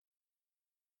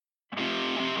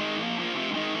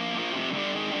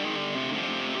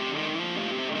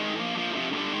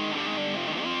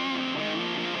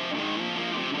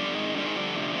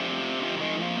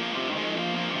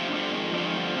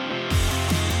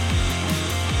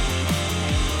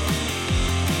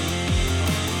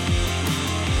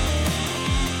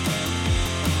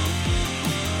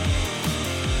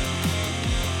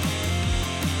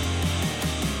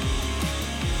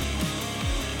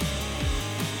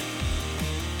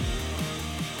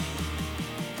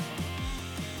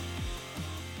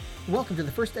Welcome to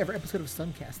the first ever episode of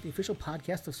Suncast, the official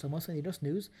podcast of Somos Unidos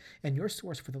News and your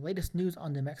source for the latest news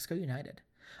on New Mexico United.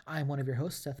 I'm one of your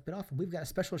hosts, Seth Bidoff, and we've got a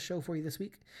special show for you this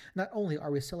week. Not only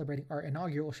are we celebrating our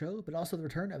inaugural show, but also the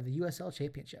return of the USL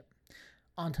Championship.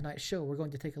 On tonight's show, we're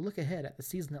going to take a look ahead at the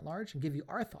season at large and give you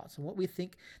our thoughts on what we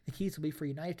think the keys will be for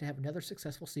United to have another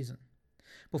successful season.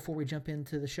 Before we jump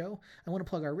into the show, I want to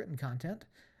plug our written content.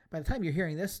 By the time you're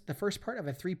hearing this, the first part of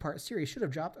a 3-part series should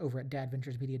have dropped over at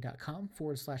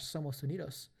dadventuresmedia.com/Somos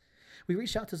Unidos. We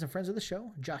reached out to some friends of the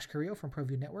show, Josh Carrillo from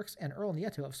ProView Networks and Earl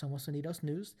Nieto of Somos Unidos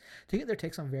News, to get their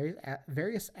takes on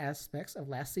various aspects of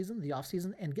last season, the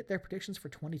offseason, and get their predictions for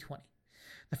 2020.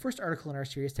 The first article in our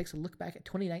series takes a look back at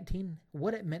 2019,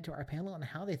 what it meant to our panel, and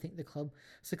how they think the club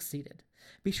succeeded.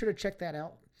 Be sure to check that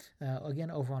out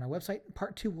again over on our website.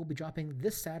 Part 2 will be dropping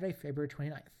this Saturday, February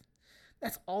 29th.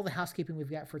 That's all the housekeeping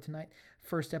we've got for tonight.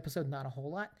 First episode, not a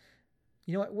whole lot.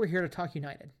 You know what? We're here to talk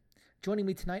United. Joining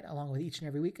me tonight, along with each and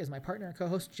every week, is my partner and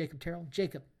co-host, Jacob Terrell.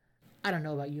 Jacob, I don't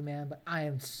know about you, man, but I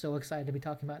am so excited to be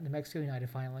talking about New Mexico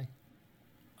United finally.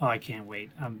 Oh, I can't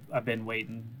wait. I've been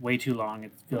waiting way too long,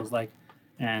 it feels like.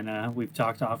 And we've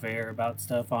talked off air about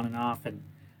stuff on and off, and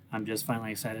I'm just finally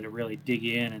excited to really dig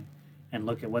in and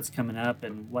look at what's coming up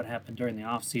and what happened during the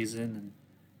off season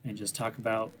and just talk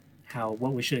about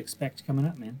what we should expect coming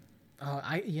up, man.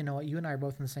 You and I are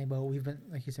both in the same boat. We've been,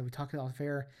 like you said, we talked off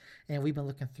air, and we've been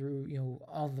looking through,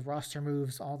 all the roster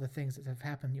moves, all the things that have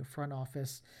happened, front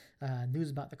office, news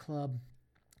about the club,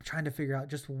 trying to figure out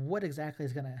just what exactly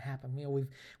is going to happen.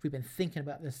 We've been thinking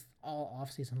about this all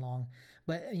off season long,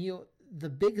 but the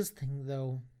biggest thing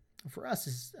though for us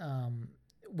is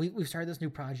we've started this new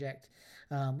project.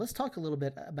 Let's talk a little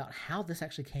bit about how this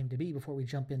actually came to be before we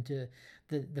jump into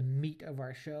the meat of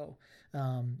our show.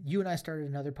 You and I started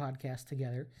another podcast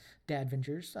together, Dad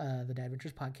Ventures, the Dad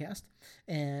Ventures podcast,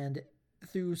 and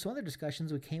through some other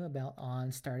discussions, we came about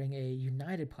on starting a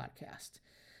United podcast,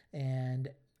 and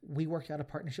we worked out a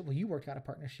partnership. Well, you worked out a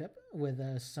partnership with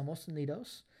Somos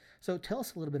Unidos. So tell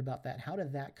us a little bit about that. How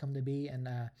did that come to be, and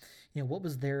what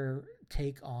was their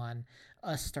take on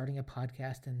us starting a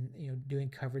podcast and doing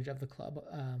coverage of the club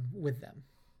with them?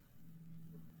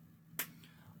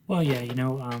 Well, yeah,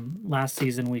 last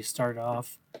season we started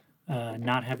off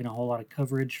not having a whole lot of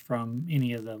coverage from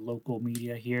any of the local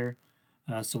media here,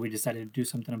 so we decided to do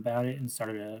something about it and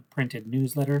started a printed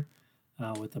newsletter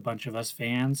with a bunch of us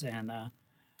fans, and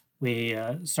we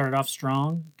started off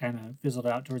strong, kind of fizzled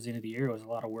out towards the end of the year. It was a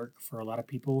lot of work for a lot of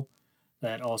people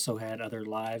that also had other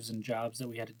lives and jobs that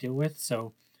we had to deal with.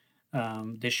 So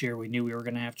this year we knew we were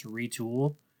going to have to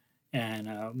retool. And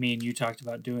me and you talked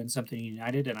about doing something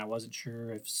United, and I wasn't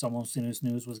sure if Somos Unidos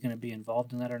News was going to be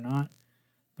involved in that or not.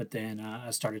 But then I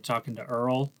started talking to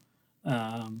Earl,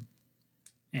 and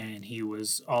he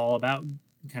was all about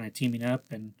kind of teaming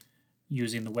up and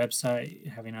using the website,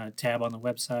 having a tab on the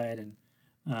website and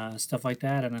stuff like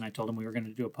that. And then I told him we were going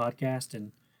to do a podcast,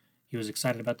 and he was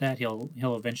excited about that. He'll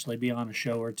eventually be on a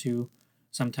show or two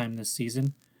sometime this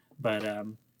season. But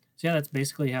so yeah, that's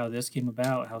basically how this came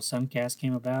about, how Suncast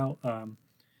came about.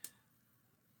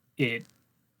 It's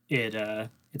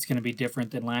going to be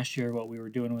different than last year, what we were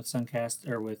doing with Suncast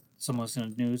or with Somos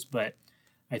Unidos News, but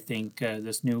I think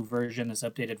this new version, this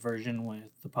updated version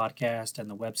with the podcast and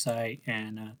the website,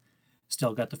 and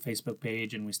still got the Facebook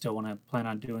page, and we still want to plan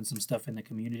on doing some stuff in the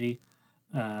community.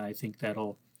 I think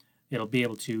it'll be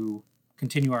able to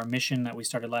continue our mission that we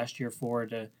started last year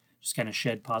to just kind of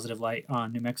shed positive light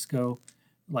on New Mexico,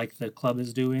 like the club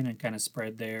is doing, and kind of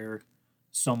spread their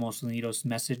Somos Unidos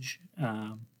message.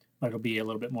 But it'll be a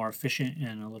little bit more efficient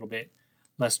and a little bit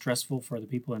less stressful for the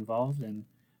people involved. And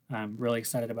I'm really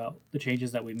excited about the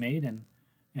changes that we made, and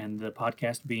the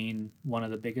podcast being one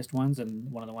of the biggest ones and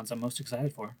one of the ones I'm most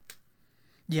excited for.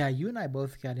 Yeah, you and I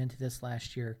both got into this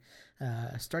last year,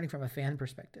 starting from a fan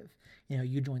perspective.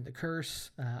 You joined the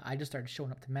Curse. I just started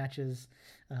showing up to matches,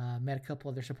 met a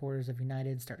couple other supporters of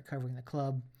United, started covering the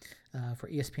club for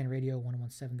ESPN Radio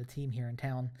 101.7, the team here in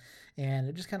town, and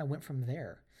it just kind of went from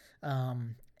there.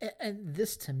 And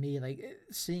this, to me, like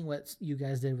seeing what you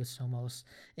guys did with Somos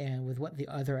and with what the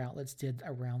other outlets did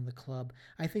around the club,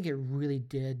 I think it really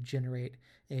did generate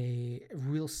a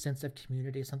real sense of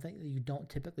community, something that you don't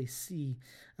typically see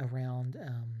around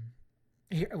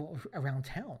around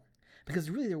town,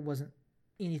 because really there wasn't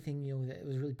anything that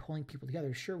was really pulling people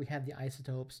together. Sure, we have the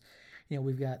Isotopes,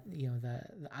 we've got the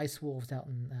Ice Wolves out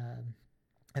in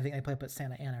I think they play up at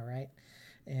Santa Ana, right?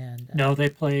 And no, they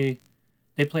play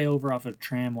over off of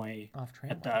Tramway,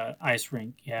 at the ice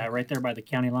rink. Yeah, okay. Right there by the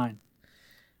county line.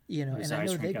 And I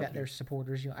know they've got their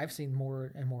supporters. I've seen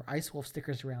more and more Ice Wolf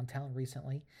stickers around town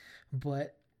recently,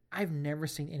 but I've never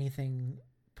seen anything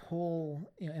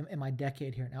whole, in my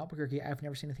decade here in Albuquerque, I've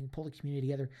never seen anything pull the community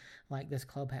together like this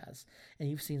club has. And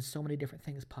you've seen so many different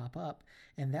things pop up,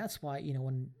 and that's why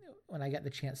when I got the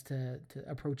chance to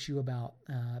approach you about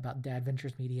Dad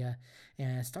Ventures Media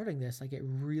and starting this, like it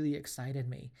really excited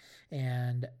me.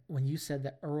 And when you said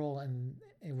that Earl and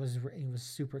it was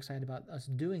super excited about us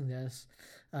doing this.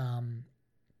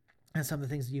 And some of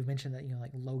the things that you've mentioned that,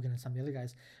 like Logan and some of the other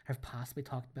guys have possibly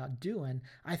talked about doing,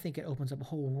 I think it opens up a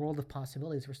whole world of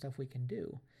possibilities for stuff we can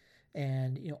do.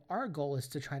 And, our goal is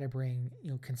to try to bring,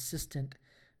 consistent,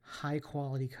 high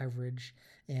quality coverage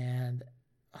and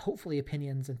hopefully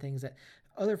opinions and things that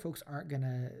other folks aren't going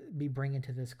to be bringing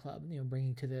to this club,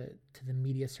 bringing to the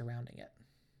media surrounding it.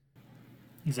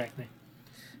 Exactly.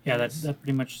 Yeah, that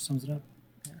pretty much sums it up.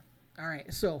 Yeah. All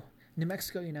right. So New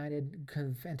Mexico United,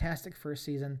 fantastic first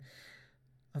season.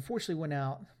 Unfortunately, went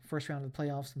out first round of the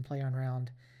playoffs and play-on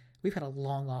round. We've had a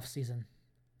long off season.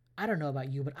 I don't know about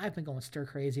you, but I've been going stir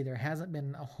crazy. There hasn't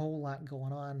been a whole lot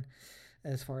going on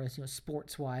as far as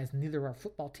sports wise. Neither of our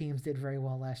football teams did very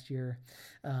well last year.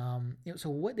 So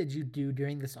what did you do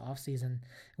during this off season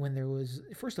when there was,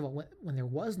 first of all, when there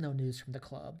was no news from the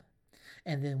club,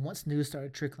 and then once news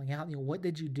started trickling out, what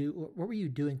did you do? What were you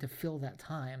doing to fill that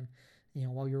time?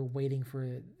 While you're waiting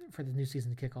for the new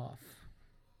season to kick off?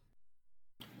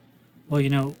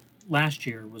 Well, last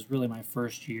year was really my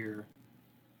first year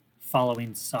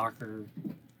following soccer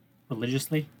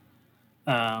religiously.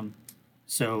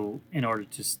 So in order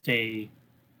to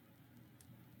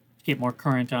get more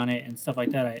current on it and stuff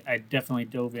like that, I definitely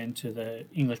dove into the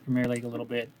English Premier League a little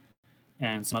bit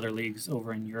and some other leagues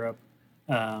over in Europe.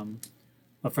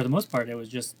 But for the most part, it was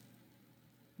just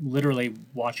literally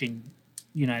watching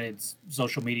United's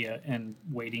social media and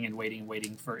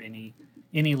waiting for any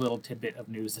little tidbit of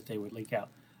news that they would leak out.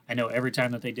 I know every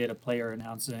time that they did a player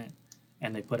announcement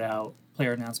and they put out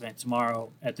player announcement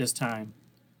tomorrow at this time,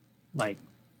 like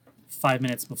 5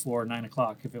 minutes before 9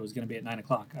 o'clock, if it was going to be at 9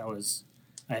 o'clock,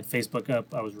 I had Facebook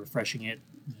up, I was refreshing it,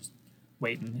 just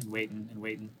waiting.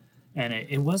 And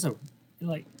it was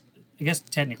I guess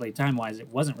technically time-wise, it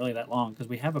wasn't really that long because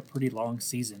we have a pretty long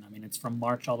season. I mean, it's from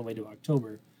March all the way to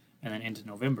October and then into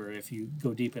November if you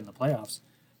go deep in the playoffs.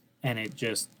 And it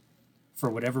just, for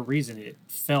whatever reason, it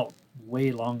felt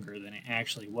way longer than it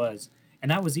actually was.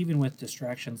 And that was even with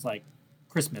distractions like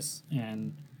Christmas.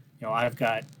 And, I've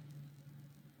got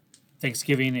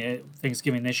Thanksgiving.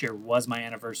 Thanksgiving this year was my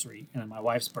anniversary, and then my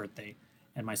wife's birthday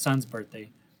and my son's birthday.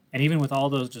 And even with all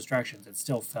those distractions, it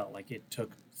still felt like it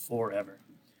took forever.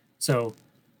 So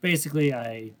basically,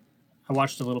 I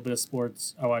watched a little bit of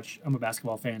sports. I'm a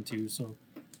basketball fan too, so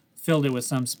filled it with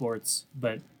some sports,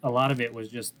 but a lot of it was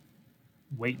just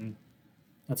waiting.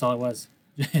 That's all it was.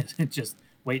 Just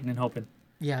waiting and hoping.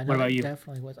 Yeah, no, what about you?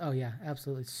 Definitely was. Oh yeah,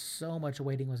 absolutely. So much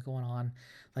waiting was going on.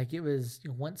 Like it was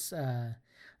once the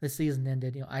season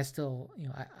ended. I still,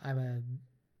 I'm a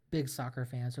big soccer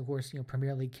fan, so of course,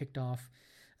 Premier League kicked off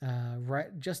right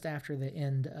just after the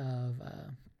end of.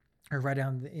 Or right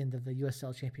down the end of the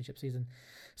USL Championship season.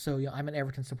 So, I'm an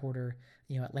Everton supporter.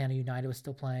 Atlanta United was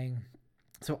still playing.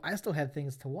 So I still had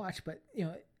things to watch, but,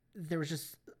 there was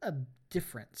just a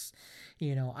difference.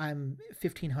 I'm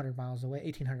 1,500 miles away,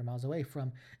 1,800 miles away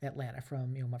from Atlanta,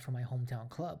 from my hometown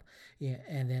club. Yeah,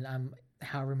 and then I'm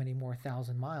however many more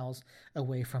 1,000 miles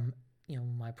away from,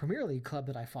 my Premier League club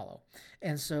that I follow.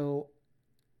 And so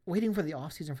waiting for the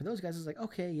off season for those guys is like,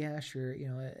 okay, yeah, sure.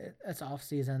 It's off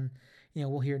season.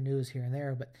 We'll hear news here and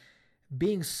there, but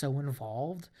being so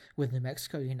involved with New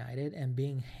Mexico United and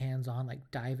being hands-on, like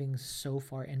diving so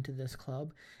far into this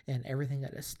club and everything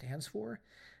that it stands for,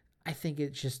 I think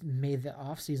it just made the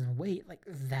off-season wait like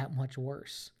that much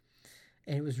worse.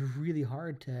 And it was really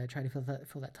hard to try to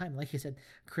fill that time. Like you said,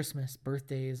 Christmas,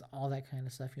 birthdays, all that kind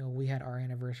of stuff. We had our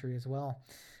anniversary as well,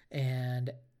 and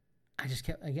I just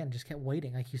kept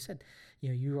waiting. Like you said,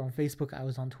 you were on Facebook, I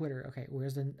was on Twitter. Okay,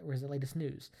 where's the latest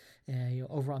news? And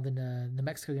over on the New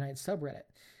Mexico United subreddit,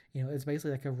 it's basically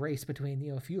like a race between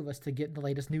a few of us to get the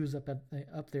latest news up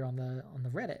there on the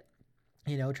Reddit.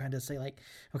 Trying to say like,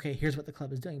 okay, here's what the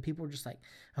club is doing. People were just like,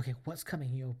 okay, what's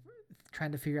coming?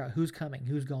 Trying to figure out who's coming,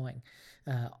 who's going,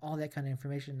 all that kind of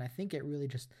information. And I think it really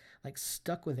just like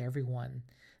stuck with everyone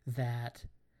that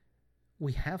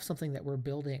we have something that we're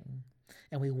building.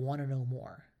 And we want to know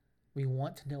more. We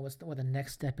want to know what the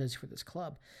next step is for this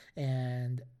club.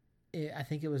 And I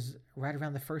think it was right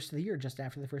around the first of the year, just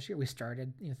after the first year, we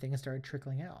started, things started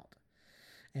trickling out.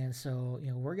 And so,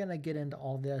 we're going to get into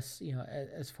all this,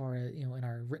 as far as, in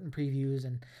our written previews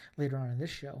and later on in this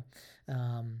show.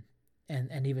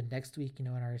 and even next week, in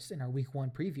our week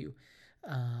 1 preview.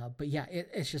 But yeah,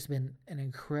 it's just been an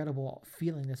incredible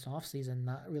feeling this offseason,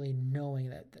 not really knowing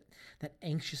that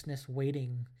anxiousness,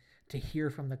 waiting to hear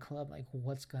from the club, like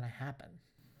what's going to happen.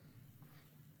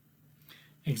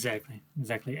 Exactly,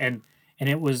 and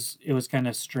it was kind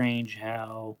of strange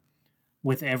how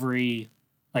with every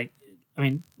like I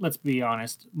mean, let's be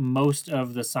honest, most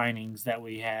of the signings that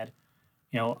we had,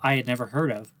 I had never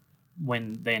heard of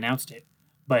when they announced it,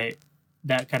 but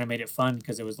that kind of made it fun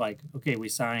because it was like, okay, we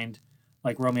signed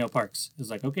like Romeo Parks. It was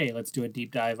like, okay, let's do a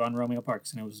deep dive on Romeo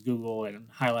Parks, and it was Google and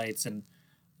highlights and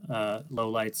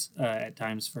lowlights at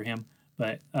times for him,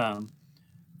 but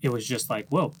it was just like,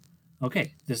 whoa,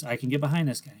 okay, this I can get behind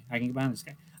this guy. I can get behind this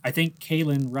guy. I think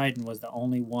Kalen Ryden was the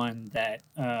only one that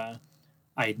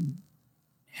I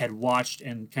had watched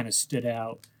and kind of stood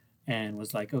out and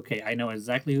was like, okay, I know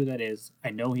exactly who that is. I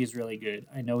know he's really good.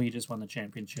 I know he just won the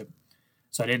championship.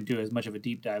 So I didn't do as much of a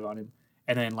deep dive on him.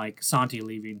 And then like Santi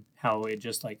leaving, how it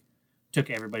just like took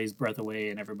everybody's breath away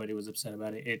and everybody was upset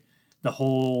about it. The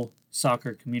whole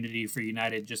soccer community for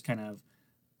United just kind of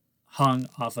hung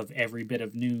off of every bit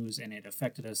of news, and it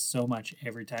affected us so much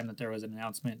every time that there was an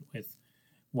announcement with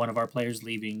one of our players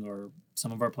leaving or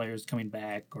some of our players coming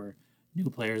back or new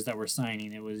players that were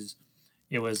signing. It was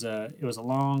a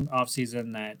long off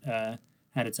season that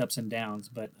had its ups and downs,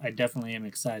 but I definitely am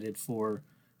excited for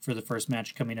the first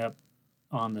match coming up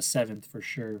on the 7th for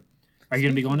sure. Are you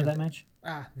going to be going to that match?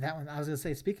 That one. I was going to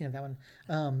say, speaking of that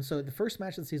one, so the first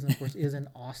match of the season, of course, is in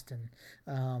Austin.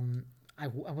 I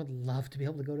would love to be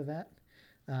able to go to that.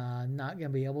 Not going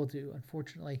to be able to,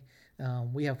 unfortunately.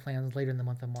 We have plans later in the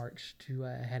month of March to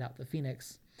head out to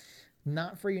Phoenix.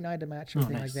 Not for a United match or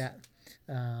anything like that.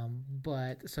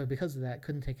 But so because of that,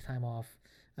 couldn't take time off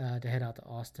to head out to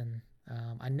Austin.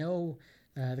 I know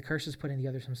the Curse is putting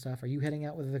together some stuff. Are you heading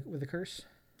out with the Curse?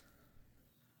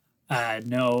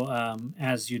 No,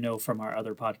 as you know from our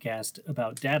other podcast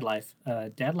about dad life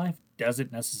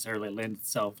doesn't necessarily lend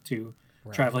itself to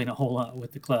traveling a whole lot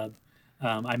with the club.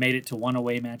 I made it to one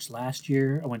away match last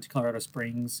year. I went to Colorado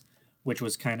Springs, which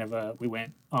was kind of we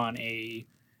went on a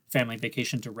family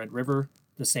vacation to Red River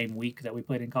the same week that we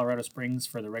played in Colorado Springs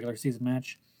for the regular season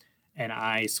match. And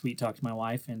I sweet talked my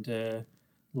wife into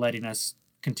letting us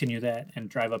continue that and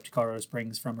drive up to Colorado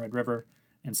Springs from Red River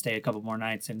and stay a couple more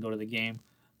nights and go to the game.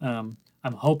 I'm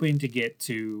hoping to get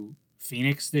to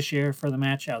Phoenix this year for the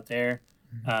match out there,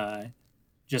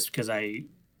 just because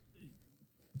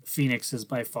Phoenix is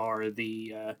by far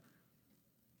the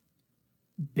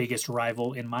biggest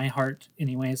rival in my heart,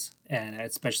 anyways, and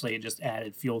especially it just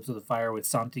added fuel to the fire with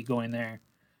Santi going there.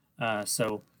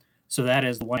 So that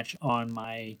is the one match on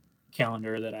my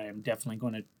calendar that I am definitely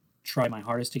going to try my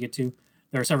hardest to get to.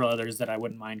 There are several others that I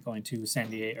wouldn't mind going to: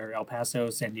 San Diego or El Paso,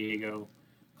 San Diego,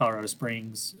 Colorado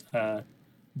Springs,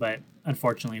 but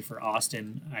unfortunately for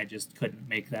Austin, I just couldn't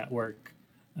make that work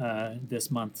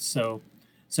this month. So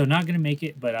not going to make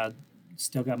it, but I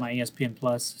still got my ESPN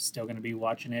Plus. Still going to be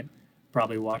watching it.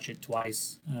 Probably watch it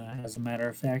twice, as a matter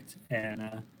of fact.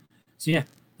 And so yeah,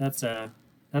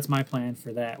 that's my plan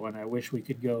for that one. I wish we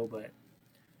could go, but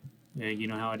you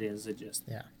know how it is. It just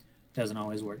doesn't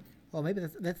always work. Well, maybe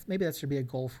that should be a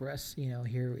goal for us.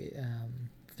 Here.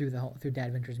 Through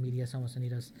Dad Ventures Media, someone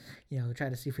need us, try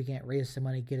to see if we can't raise some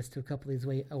money, get us to a couple of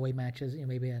these away matches,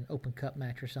 maybe an Open Cup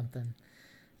match or something.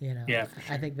 Yeah, sure.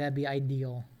 I think that'd be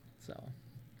ideal. So,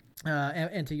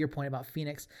 and to your point about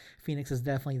Phoenix is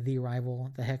definitely the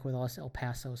rival. The heck with all this El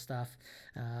Paso stuff.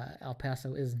 El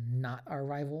Paso is not our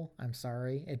rival. I'm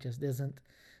sorry, it just isn't.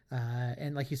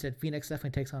 And like you said, Phoenix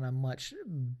definitely takes on a much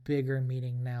bigger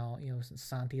meaning now. Since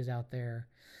Santi is out there.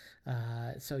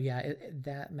 So yeah,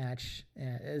 that match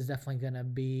is definitely going to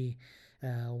be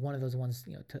one of those ones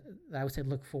I would say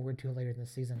look forward to later in the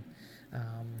season.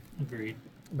 Agreed.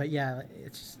 But yeah,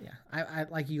 it's just, I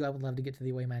like you. I would love to get to the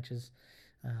away matches.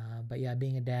 But yeah,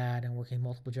 being a dad and working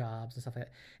multiple jobs and stuff like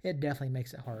that, it definitely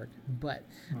makes it hard. But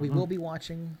we will be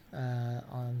watching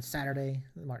on Saturday,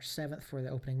 March 7th, for the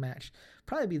opening match.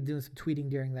 Probably be doing some tweeting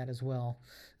during that as well.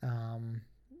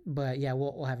 But yeah,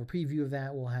 we'll have a preview of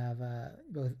that. We'll have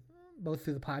both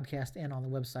through the podcast and on the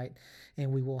website,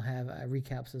 and we will have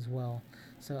recaps as well.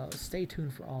 So stay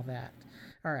tuned for all that.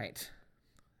 All right.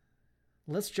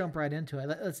 Let's jump right into it.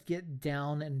 Let's get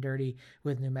down and dirty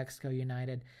with New Mexico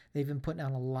United. They've been putting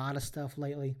out a lot of stuff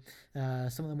lately.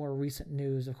 Some of the more recent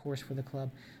news, of course, for the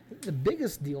club. The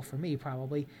biggest deal for me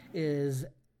probably is,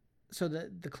 so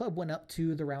the club went up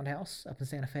to the Roundhouse up in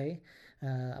Santa Fe,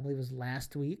 I believe it was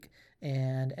last week,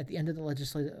 and at the end of the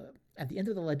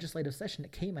legislative session,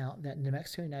 it came out that New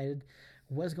Mexico United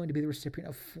was going to be the recipient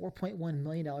of $4.1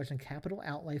 million in capital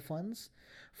outlay funds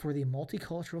for the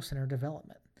Multicultural Center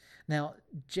development. Now,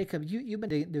 Jacob, you've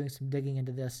been doing some digging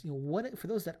into this. What for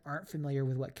those that aren't familiar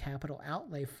with what capital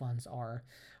outlay funds are,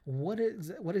 what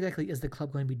exactly is the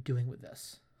club going to be doing with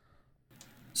this?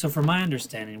 So, from my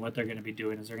understanding, what they're going to be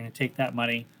doing is they're going to take that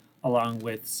money along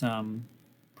with some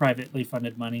privately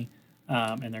funded money,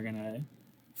 and they're going to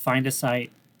find a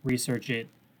site, research it,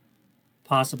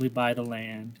 possibly buy the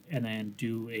land, and then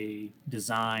do a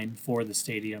design for the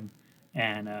stadium.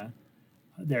 And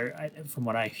from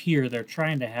what I hear, they're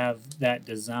trying to have that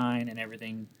design and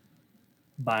everything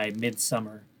by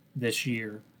midsummer this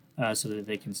year, so that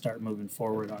they can start moving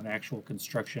forward on actual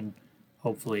construction,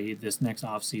 hopefully this next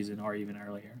off season or even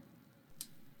earlier.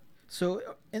 So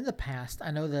in the past,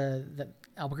 I know the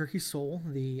Albuquerque Soul,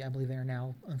 I believe they are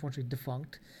now unfortunately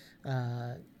defunct.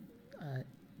 Uh,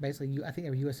 Basically, I think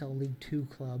they were USL League Two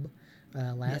club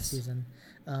last Yes. season.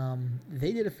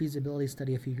 They did a feasibility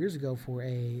study a few years ago for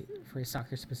a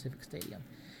soccer specific stadium,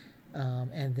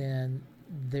 and then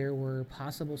there were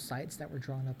possible sites that were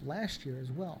drawn up last year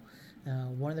as well.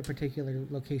 One of the particular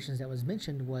locations that was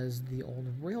mentioned was the old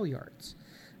rail yards.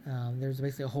 There's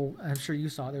basically a whole. I'm sure you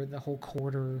saw there the whole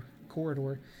corridor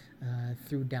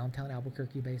through downtown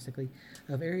Albuquerque, basically,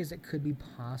 of areas that could be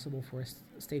possible for a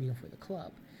stadium for the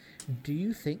club. Do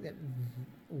you think that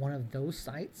one of those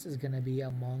sites is going to be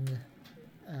among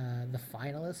the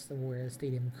finalists of where a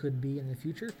stadium could be in the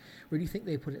future, or do you think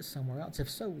they put it somewhere else? If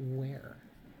so, where?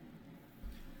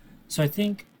 So I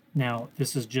think now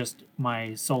this is just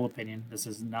my sole opinion. This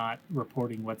is not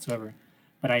reporting whatsoever,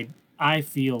 but I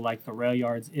feel like the rail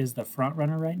yards is the front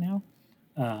runner right now.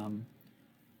 Um,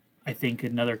 I think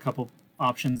another couple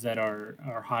options that are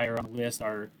higher on the list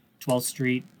are 12th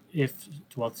Street, if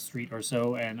 12th Street or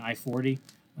so, and I-40.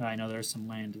 I know there's some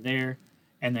land there,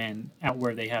 and then out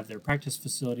where they have their practice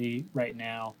facility right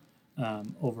now,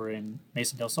 over in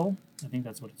Mesa del Sol. I think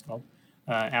that's what it's called.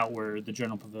 Out where the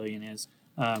Journal Pavilion is.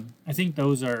 I think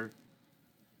those are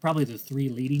probably the three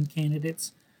leading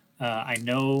candidates. I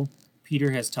know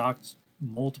Peter has talked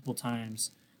multiple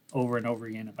times over and over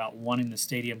again about wanting the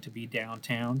stadium to be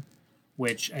downtown,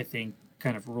 which I think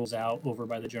kind of rules out over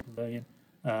by the Journal Pavilion,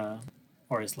 uh,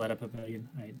 or Isleta Pavilion.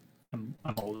 I'm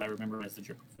old. I remember it as the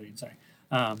Journal Pavilion. Sorry.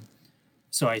 Um,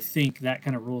 so I think that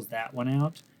kind of rules that one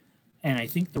out. And I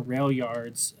think the rail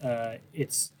yards,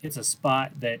 it's a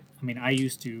spot that I mean I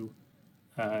used to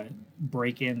uh,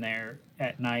 break in there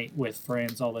at night with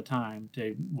friends all the time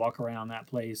to walk around that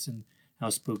place and how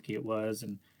spooky it was,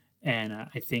 and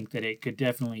I think that it could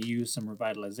definitely use some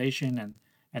revitalization,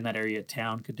 and that area of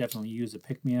town could definitely use a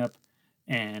pick me up,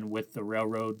 and with the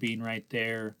railroad being right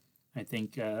there, I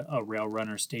think a rail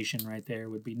runner station right there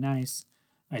would be nice.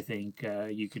 I think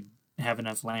you could have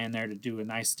enough land there to do a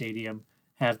nice stadium,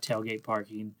 have tailgate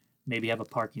parking, maybe have a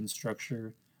parking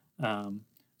structure. Um,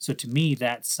 so to me,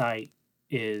 that site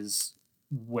is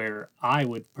where I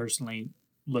would personally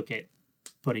look at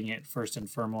putting it first and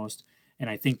foremost. And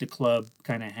I think the club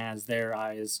kind of has their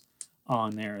eyes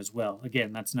on there as well.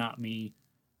 Again, that's not me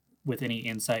with any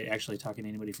insight actually talking to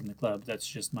anybody from the club. That's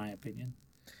just my opinion.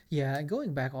 Yeah, and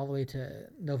going back all the way to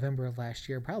November of last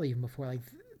year, probably even before, like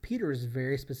Peter is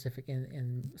very specific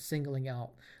in singling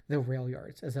out the rail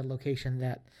yards as a location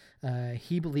that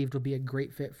he believed would be a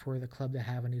great fit for the club to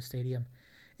have a new stadium.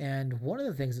 And one of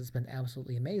the things that's been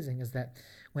absolutely amazing is that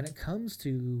when it comes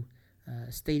to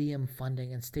stadium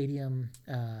funding and stadium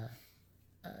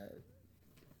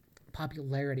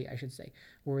popularity, I should say,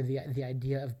 or the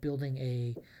idea of building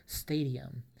a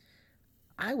stadium,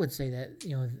 I would say that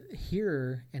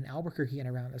here in Albuquerque and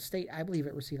around the state, I believe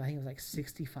it received, I think it was like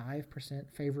 65%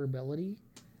 favorability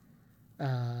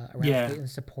around the Yeah, state in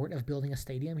support of building a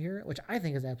stadium here, which I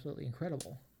think is absolutely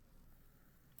incredible.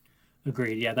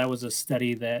 agreed. Yeah, that was a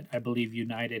study that I believe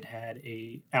United had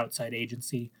a outside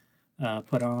agency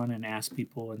put on and ask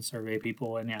people and survey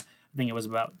people, and yeah, I think it was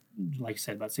about, like I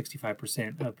said, about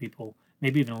 65% of people,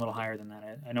 maybe even a little higher than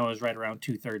that. I know it was right around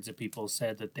two-thirds of people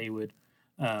said that they would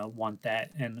want that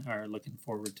and are looking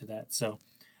forward to that. So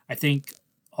I think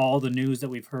all the news that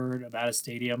we've heard about a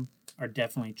stadium are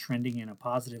definitely trending in a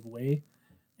positive way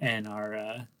and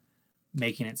are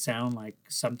making it sound like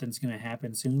something's going to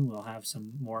happen soon. We'll have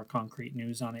some more concrete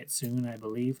news on it soon, I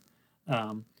believe.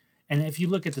 Um, and if you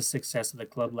look at the success of the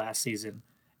club last season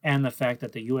and the fact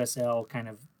that the USL kind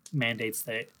of mandates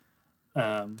that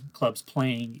clubs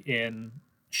playing in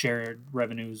shared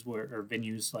revenues or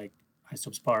venues like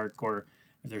Isopes Park, or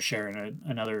if they're sharing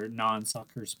another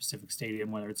non-soccer specific stadium,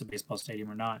 whether it's a baseball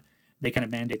stadium or not, they kind of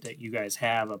mandate that you guys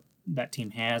have that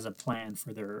team has a plan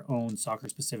for their own soccer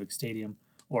specific stadium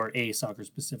or a soccer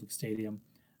specific stadium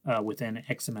within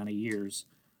X amount of years.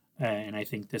 And I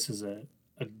think this is a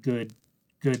good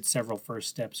several first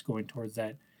steps going towards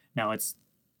that. Now it's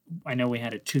I know we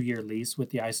had a 2-year lease with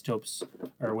the Isotopes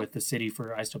or with the city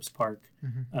for Isotopes Park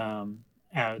Hmm.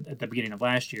 at the beginning of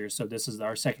last year. So this is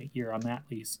our second year on that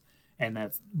lease, and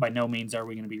that's by no means are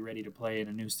we going to be ready to play in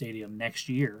a new stadium next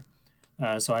year.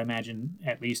 So I imagine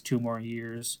at least 2 more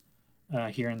years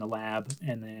here in the lab,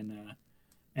 and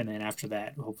then after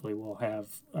that, hopefully we'll have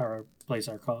a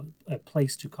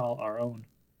place to call our own.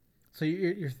 So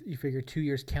you figure 2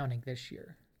 years counting this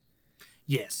year.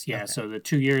 Yes, yeah. Okay. So the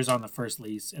 2 years on the first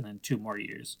lease, and then 2 more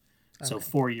years. So Okay.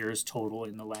 4 years total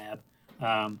in the lab,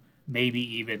 maybe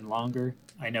even longer.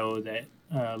 I know that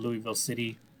Louisville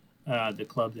City, the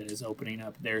club that is opening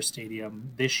up their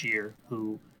stadium this year,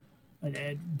 who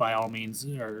by all means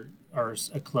are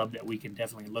a club that we can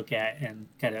definitely look at and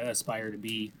kind of aspire to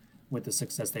be with the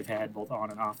success they've had both on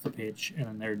and off the pitch and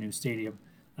in their new stadium.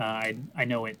 I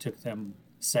know it took them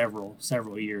several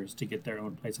years to get their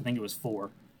own place. I think it was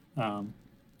four, um,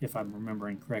 if I'm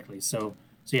remembering correctly. So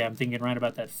yeah, I'm thinking right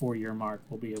about that 4 year mark,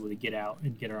 we'll be able to get out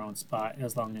and get our own spot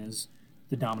as long as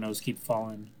the dominoes keep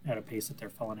falling at a pace that they're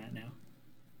falling at now.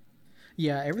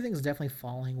 Yeah, everything's definitely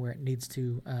falling where it needs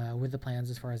to with the plans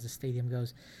as far as the stadium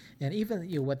goes, and even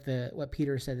what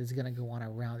Peter said is going to go on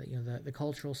around it. The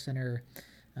cultural center.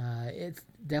 It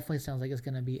definitely sounds like it's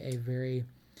going to be a very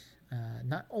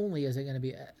not only is it going to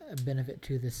be a benefit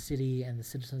to the city and the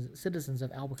citizens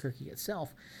of Albuquerque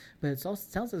itself, but it also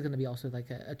sounds like it's going to be also like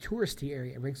a touristy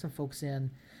area. Bring some folks in,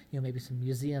 maybe some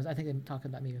museums. I think they're talking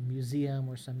about maybe a museum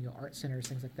or some art centers,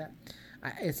 things like that.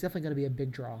 It's definitely going to be a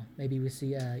big draw. Maybe we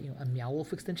see a Meow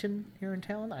Wolf extension here in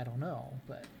town. I don't know,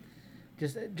 but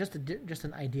just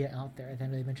an idea out there. I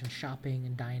think they mentioned shopping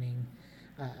and dining.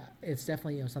 It's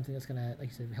definitely something that's going to, like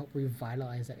you said, help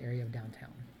revitalize that area of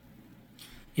downtown.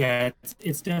 Yeah,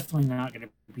 it's definitely not going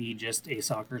to be just a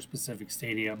soccer specific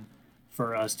stadium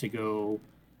for us to go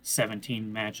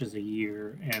 17 matches a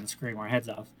year and scream our heads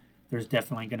off. There's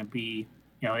definitely going to be,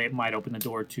 it might open the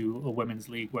door to a women's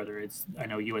league, whether it's, I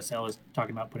know USL is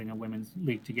talking about putting a women's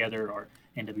league together or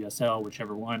NWSL,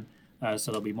 whichever one.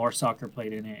 So there'll be more soccer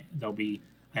played in it. There'll be,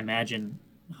 I imagine,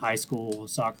 high school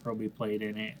soccer will be played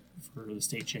in it for the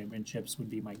state championships, would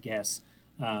be my guess.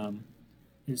 Um,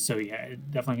 so yeah,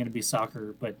 definitely going to be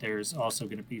soccer, but there's also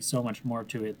going to be so much more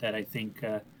to it that I think,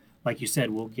 like you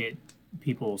said, we'll get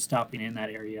people stopping in that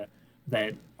area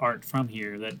that aren't from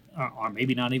here that are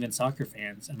maybe not even soccer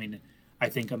fans. I mean, I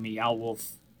think a Meow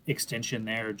Wolf extension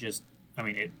there just, I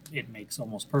mean, it makes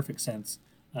almost perfect sense.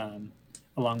 Um,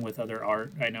 Along with other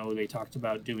art, I know they talked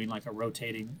about doing like a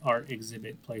rotating art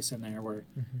exhibit place in there where,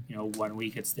 Hmm. 1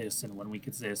 week it's this and 1 week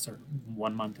it's this, or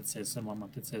 1 month it's this and 1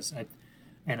 month it's this.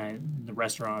 The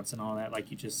restaurants and all that,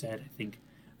 like you just said,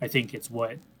 I think it's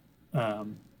what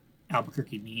um,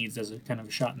 Albuquerque needs as a kind of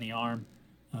a shot in the arm.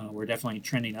 We're definitely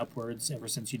trending upwards ever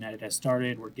since United has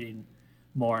started. We're getting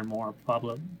more and more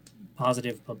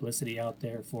positive publicity out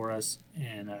there for us,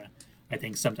 and I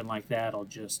think something like that will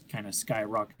just kind of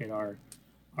skyrocket our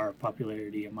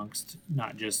popularity amongst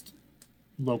not just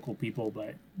local people,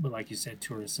 but like you said,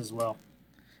 tourists as well.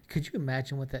 Could you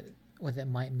imagine what that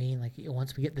might mean? Like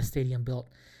once we get the stadium built,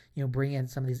 bring in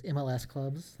some of these MLS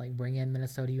clubs, like bring in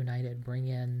Minnesota United, bring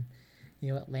in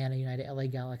Atlanta United, LA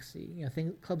Galaxy,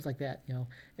 clubs like that.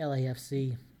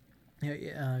 LAFC.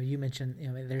 You mentioned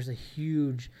there's a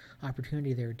huge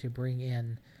opportunity there to bring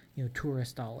in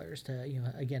tourist dollars to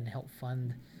again help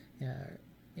fund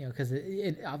because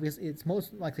it obviously it's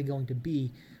most likely going to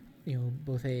be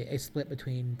both a split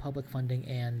between public funding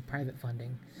and private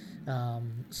funding.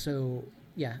 So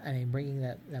yeah, I mean bringing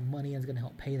that money in is going to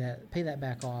help pay that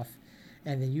back off,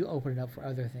 and then you open it up for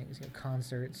other things,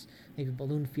 concerts, maybe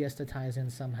Balloon Fiesta ties in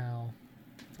somehow.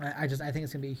 I think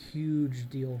it's gonna be a huge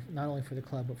deal not only for the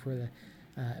club but for the.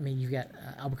 I mean, you've got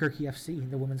Albuquerque FC,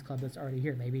 the women's club that's already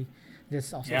here. Maybe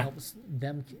this also Yeah, helps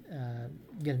them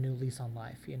get a new lease on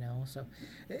life. So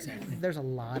exactly. there's a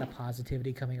lot of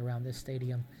positivity coming around this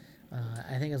stadium.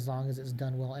 I think as long as it's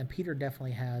done well, and Peter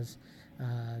definitely has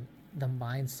the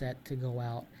mindset to go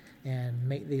out and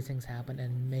make these things happen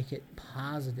and make it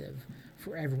positive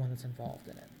for everyone that's involved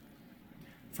in it.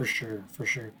 For sure, for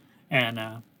sure. And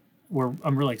I'm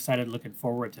really excited, looking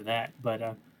forward to that.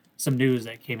 But some news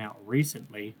that came out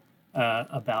recently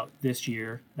about this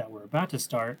year that we're about to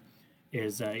start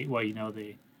is well,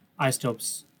 the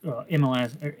Isotopes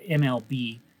MLS or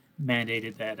MLB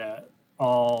mandated that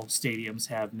all stadiums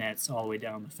have nets all the way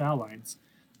down the foul lines.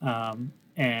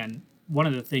 And one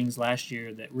of the things last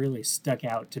year that really stuck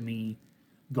out to me,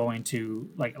 going to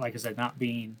like I said, not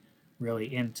being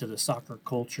really into the soccer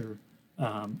culture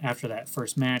after that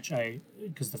first match.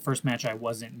 Because the first match I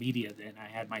wasn't media then. I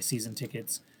had my season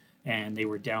tickets, and they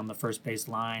were down the first base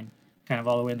line, kind of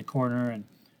all the way in the corner, and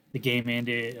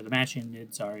the match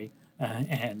ended. Sorry,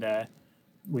 and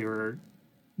we were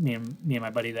me and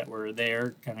my buddy that were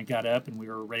there kind of got up and we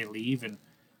were ready to leave, and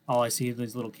all I see is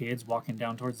these little kids walking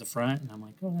down towards the front, and I'm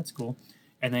like, oh, that's cool.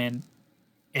 And then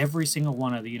every single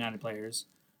one of the United players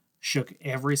shook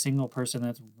every single person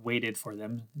that's waited for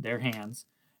them, their hands,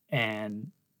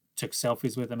 and took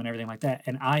selfies with them and everything like that.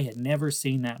 And I had never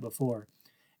seen that before.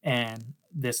 And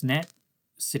this net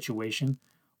situation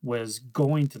was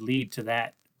going to lead to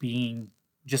that being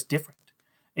just different.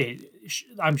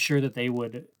 I'm sure that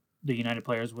the United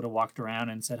players would have walked around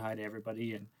and said hi to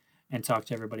everybody and talked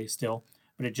to everybody still,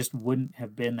 but it just wouldn't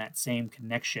have been that same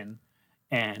connection.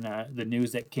 And the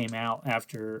news that came out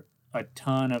after a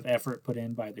ton of effort put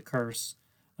in by the curse,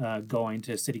 going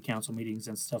to city council meetings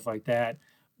and stuff like that,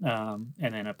 and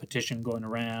then a petition going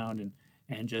around,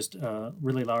 and just a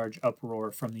really large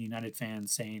uproar from the United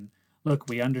fans saying, look,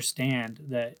 we understand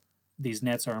that these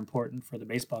nets are important for the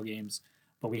baseball games,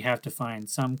 but we have to find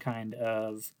some kind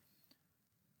of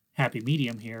happy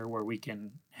medium here where we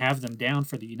can have them down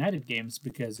for the United games,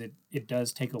 because it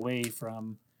does take away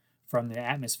from the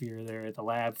atmosphere there at the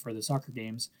lab for the soccer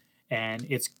games, and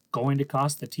it's going to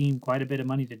cost the team quite a bit of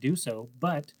money to do so,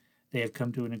 but they have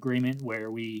come to an agreement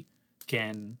where we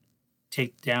can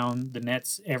take down the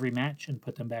nets every match and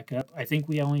put them back up. I think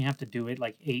we only have to do it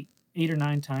like eight or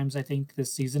nine times, I think,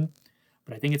 this season,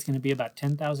 but I think it's going to be about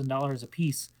 $10,000 a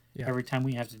piece every time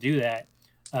we have to do that.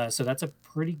 So that's a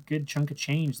pretty good chunk of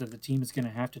change that the team is going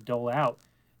to have to dole out.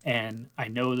 And I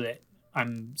know that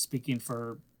I'm speaking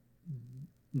for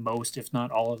most, if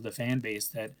not all, of the fan base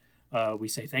that we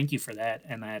say thank you for that,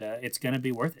 and that it's going to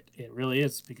be worth it. It really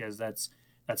is, because that's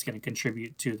going to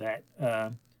contribute to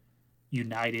that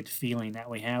united feeling that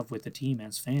we have with the team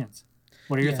as fans.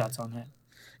 What are your thoughts on that?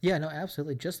 Yeah, no,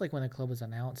 absolutely. Just like when the club was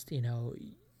announced,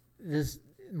 this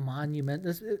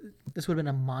this would have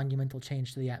been a monumental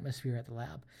change to the atmosphere at the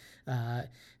lab.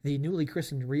 The newly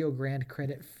christened Rio Grande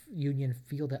Credit Union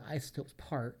Field at Isotopes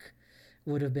Park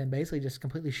would have been basically just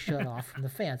completely shut off from the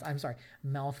fans. I'm sorry,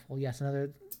 mouthful. Yes,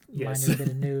 another minor bit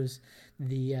of news.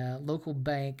 The local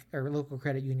bank or local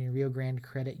credit union, Rio Grande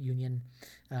Credit Union,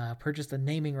 purchased the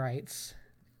naming rights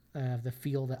of the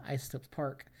field at Isotopes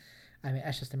Park. I mean,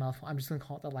 that's just a mouthful. I'm just going to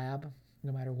call it the lab,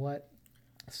 no matter what.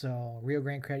 So, Rio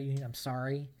Grande Credit Union, I'm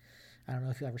sorry. I don't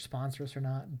know if you'll ever sponsor us or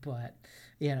not, but,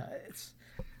 it's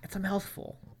a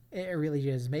mouthful. It really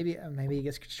is. Maybe it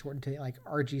gets shortened to like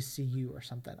RGCU or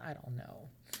something. I don't know.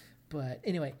 But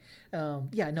anyway,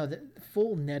 the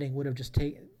full netting would have just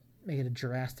made a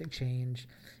drastic change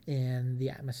in the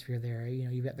atmosphere there.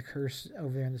 You've got the curse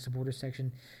over there in the supporter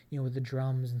section, with the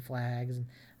drums and flags, and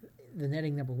the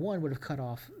netting number one would have cut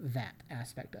off that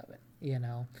aspect of it.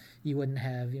 You wouldn't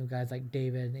have guys like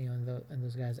David, and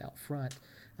those guys out front,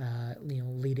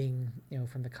 leading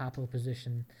from the capo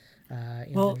position.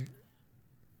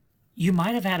 You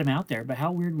might have had him out there, but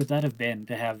how weird would that have been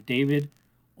to have David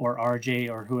or RJ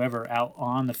or whoever out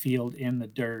on the field in the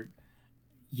dirt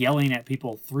yelling at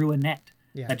people through a net?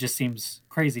 Yeah. That just seems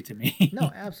crazy to me. No,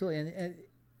 absolutely.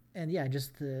 And yeah,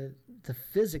 just the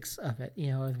physics of it,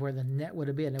 where the net would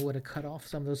have been, it would have cut off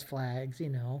some of those flags,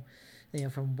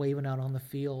 from waving out on the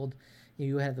field.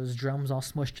 You had those drums all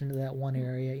smushed into that one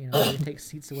area, to take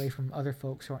seats away from other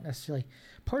folks who aren't necessarily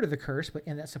part of the curse, but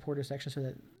in that supporter section, so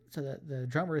that the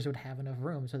drummers would have enough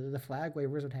room, so that the flag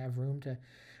wavers would have room to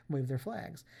wave their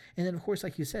flags. And then, of course,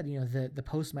 like you said, the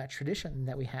post-match tradition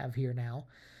that we have here now,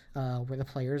 where the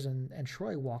players and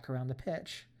Troy walk around the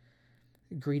pitch,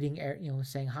 greeting,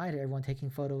 saying hi to everyone, taking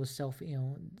photos, selfie,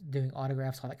 doing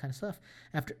autographs, all that kind of stuff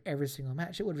after every single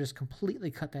match. It would have just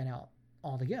completely cut that out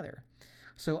altogether.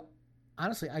 So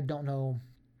honestly, I don't know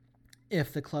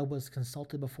if the club was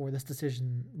consulted before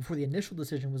the initial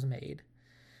decision was made,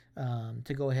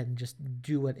 to go ahead and just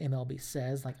do what MLB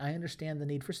says. Like, I understand the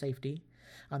need for safety.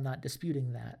 I'm not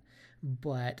disputing that.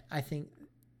 But I think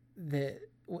that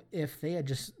if they had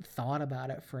just thought about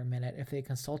it for a minute, if they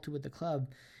consulted with the club,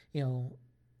 the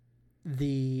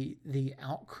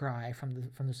outcry from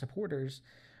the supporters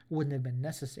wouldn't have been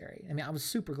necessary. I mean, I was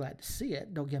super glad to see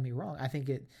it. Don't get me wrong. I think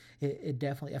it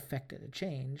definitely affected a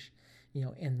change,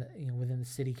 within the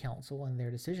city council and their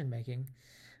decision making.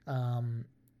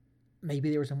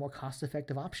 Maybe there was a more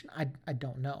cost-effective option. I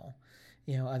don't know,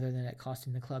 other than it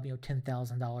costing the club,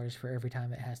 $10,000 for every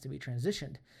time it has to be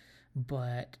transitioned.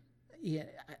 But yeah,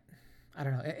 I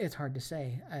don't know. It's hard to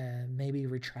say. Maybe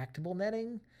retractable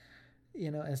netting,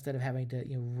 instead of having to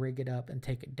rig it up and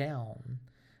take it down.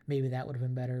 maybe that would have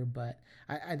been better. But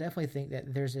I definitely think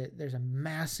that there's a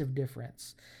massive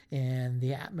difference in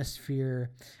the atmosphere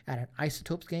at an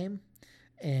Isotopes game,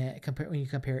 and when you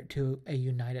compare it to a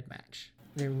United match.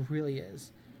 There really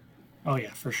is. Oh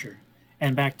yeah, for sure.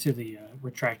 And back to the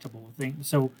retractable thing.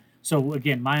 So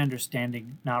again, my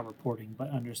understanding, not reporting, but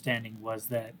understanding was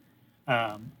that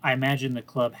I imagine the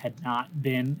club had not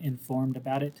been informed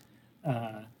about it,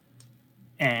 uh,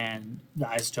 and the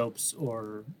Isotopes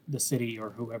or the city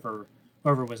or whoever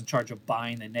was in charge of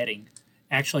buying the netting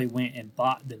actually went and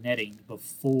bought the netting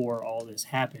before all this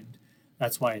happened.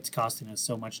 That's why it's costing us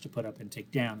so much to put up and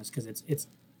take down. Is because it's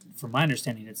from my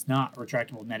understanding, it's not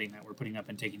retractable netting that we're putting up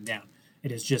and taking down.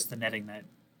 It is just the netting that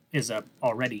is up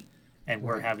already, and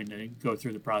we're Right. having to go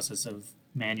through the process of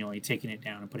manually taking it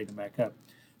down and putting it back up.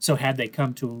 So had they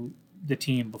come to the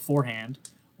team beforehand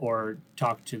or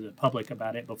talked to the public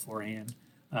about it beforehand,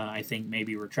 I think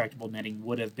maybe retractable netting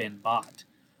would have been bought.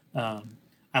 I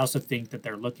also think that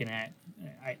they're looking at.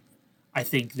 I I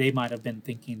think they might have been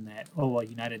thinking that, oh well,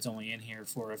 United's only in here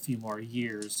for a few more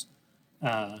years.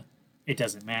 Uh, it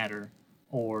doesn't matter,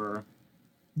 or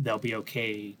they'll be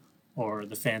okay, or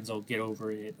the fans will get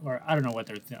over it, or I don't know what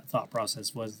their thought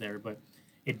process was there, but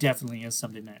it definitely is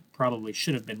something that probably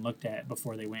should have been looked at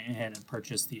before they went ahead and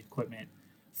purchased the equipment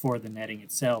for the netting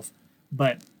itself.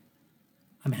 But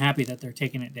I'm happy that they're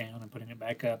taking it down and putting it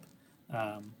back up,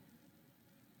 um,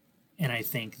 and I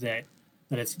think that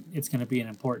it's going to be an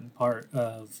important part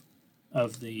of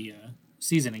the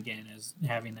season again, is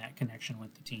having that connection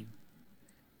with the team.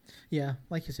 Yeah,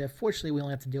 like you said, fortunately, we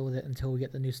only have to deal with it until we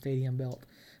get the new stadium built.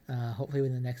 Hopefully,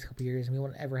 within the next couple of years, and we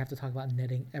won't ever have to talk about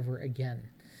netting ever again.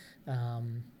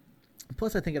 Um,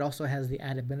 Plus, I think it also has the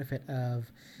added benefit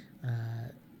of,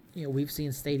 we've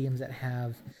seen stadiums that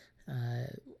have uh,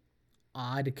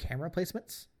 odd camera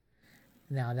placements.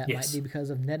 Now, that might Yes. be because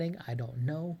of netting. I don't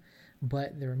know,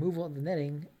 but the removal of the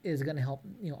netting is going to help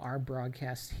our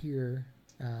broadcast here.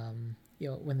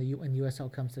 When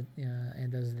USL comes to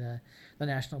and does the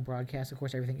national broadcast, of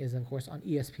course, everything is of course on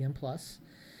ESPN Plus.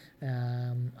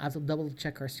 I have to double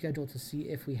check our schedule to see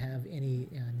if we have any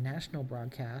national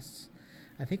broadcasts.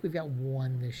 I think we've got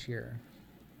one this year.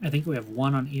 I think we have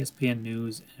one on ESPN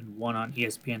News and one on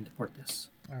ESPN Deportes.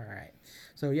 All right.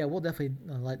 So yeah, we'll definitely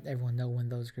let everyone know when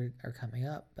those are coming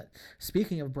up. But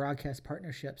speaking of broadcast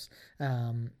partnerships,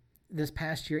 this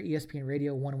past year, ESPN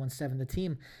Radio 1017, the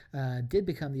team, did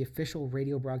become the official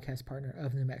radio broadcast partner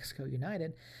of New Mexico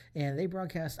United, and they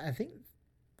broadcast. I think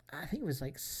it was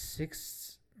like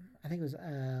six. I think it was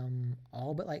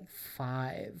all but like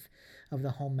five of the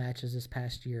home matches this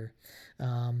past year.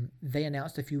 They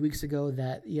announced a few weeks ago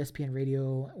that ESPN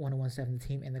Radio 1017, the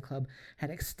team and the club, had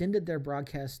extended their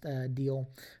broadcast deal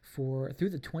for through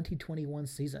the 2021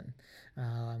 season.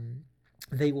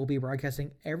 They will be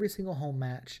broadcasting every single home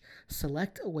match,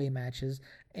 select away matches,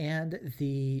 and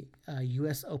the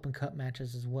U.S. Open Cup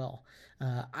matches as well.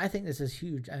 I think this is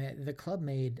huge. I mean, the club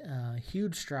made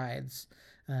huge strides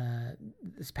uh,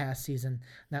 this past season,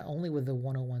 not only with the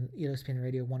 101 ESPN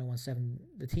Radio 1017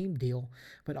 the team deal,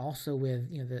 but also with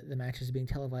the matches being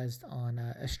televised on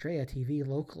Estrella TV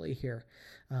locally here.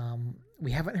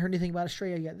 We haven't heard anything about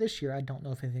Estrella yet this year. I don't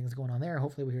know if anything's going on there.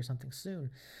 Hopefully, we hear something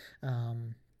soon.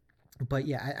 But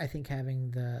yeah, I think having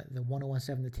the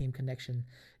 1017 the team connection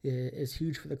is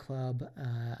huge for the club.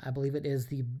 I believe it is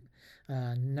the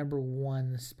number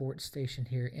one sports station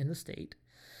here in the state.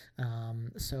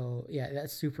 So yeah,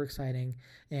 that's super exciting.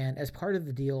 And as part of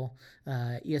the deal,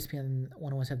 ESPN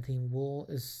 1017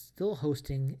 is still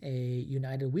hosting a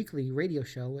United Weekly radio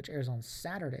show, which airs on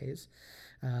Saturdays,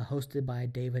 hosted by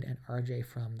David and RJ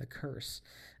from The Curse.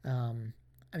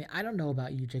 I mean, I don't know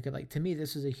about you, Jacob. Like, to me,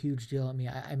 this is a huge deal. I mean,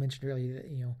 I mentioned earlier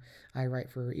that I write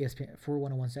for ESPN for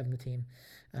 1017 the team.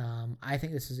 I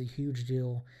think this is a huge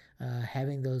deal.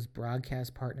 Having those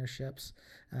broadcast partnerships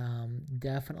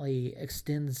definitely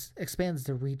expands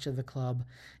the reach of the club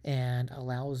and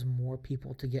allows more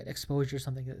people to get exposure to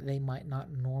something that they might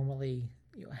not normally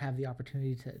have the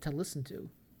opportunity to listen to.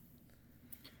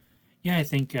 Yeah, I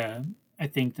think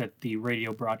that the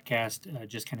radio broadcast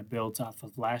just kind of builds off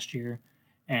of last year,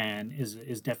 and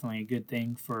is definitely a good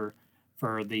thing for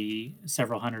the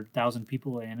several 100,000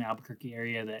 people in Albuquerque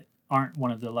area that aren't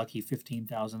one of the lucky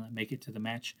 15,000 that make it to the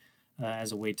match,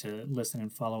 as a way to listen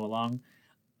and follow along.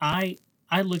 I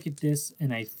I look at this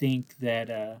and I think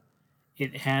that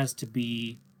it has to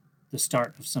be the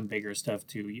start of some bigger stuff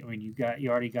too. I mean, you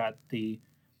already got the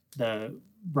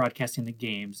broadcasting the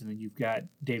games, and then you've got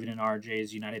David and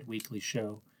RJ's United Weekly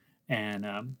show, and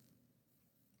and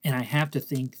I have to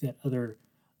think that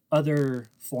other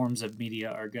forms of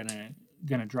media are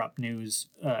gonna drop news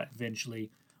eventually,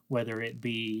 whether it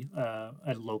be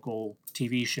a local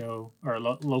TV show or a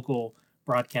local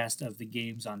broadcast of the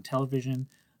games on television,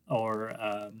 or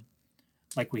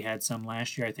like we had some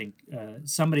last year. I think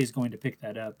somebody's going to pick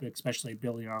that up, especially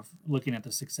building off looking at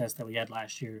the success that we had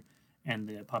last year and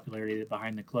the popularity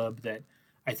behind the club. That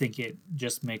I think it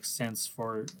just makes sense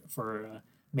for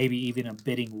maybe even a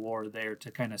bidding war there to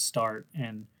kind of start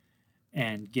and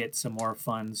get some more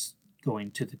funds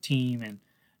going to the team.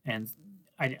 And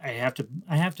I have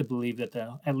to believe that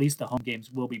the at least the home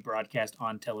games will be broadcast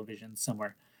on television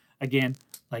somewhere. Again,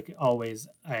 like always,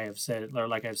 I have said, or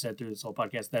like I've said through this whole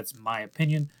podcast, that's my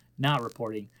opinion, not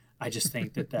reporting. I just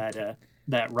think that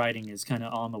writing is kind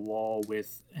of on the wall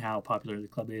with how popular the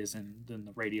club is, and then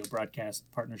the radio broadcast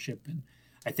partnership. And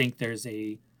I think there's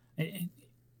a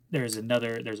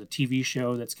TV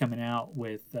show that's coming out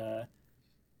with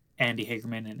Andy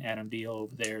Hagerman and Adam Deal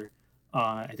over there.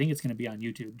 I think it's going to be on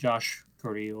YouTube. Josh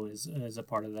Carrillo is a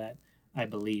part of that, I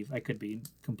believe. I could be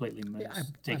completely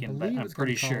mistaken, but I'm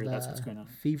pretty sure that's what's going on.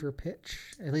 Fever Pitch.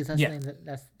 At least that's the name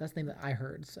that's the name that I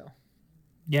heard. So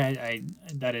yeah,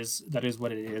 that is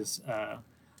what it is.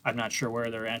 I'm not sure where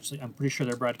they're actually. I'm pretty sure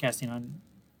they're broadcasting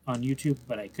on YouTube,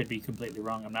 but I could be completely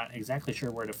wrong. I'm not exactly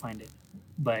sure where to find it,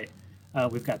 but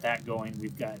we've got that going.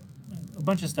 We've got a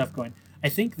bunch of stuff going. I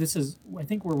think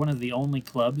we're one of the only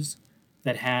clubs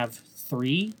that have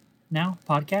 3 now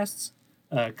podcasts,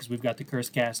 because we've got the Curse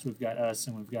Cast, we've got us,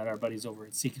 and we've got our buddies over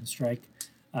at Seek and Strike.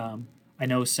 I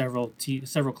know several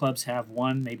clubs have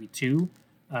 1, maybe 2,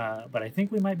 but I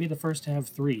think we might be the first to have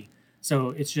 3. So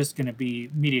it's just going to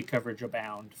be media coverage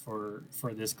abound for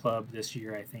this club this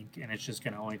year, I think, and it's just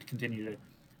going to only continue to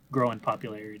grow in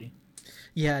popularity.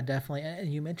 Yeah, definitely.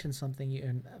 And you mentioned something.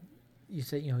 You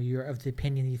said, you're of the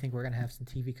opinion you think we're going to have some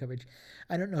TV coverage.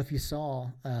 I don't know if you saw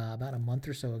about a month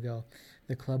or so ago,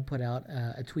 the club put out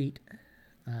a tweet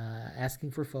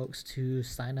asking for folks to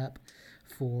sign up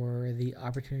for the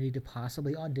opportunity to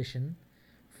possibly audition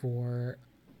for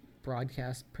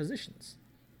broadcast positions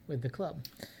with the club.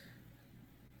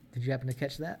 Did you happen to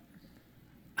catch that?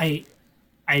 I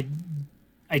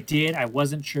did. I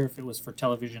wasn't sure if it was for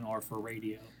television or for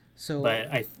radio.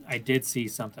 But I did see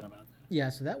something about that. Yeah,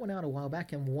 so that went out a while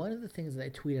back, and one of the things that I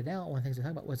tweeted out, one of the things I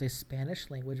talked about, was a Spanish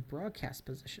language broadcast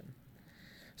position.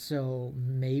 So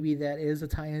maybe that is a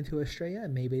tie into Australia,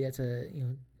 and maybe that's a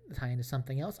tie into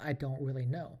something else. I don't really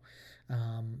know,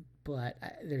 but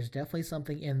there's definitely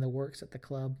something in the works at the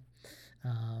club.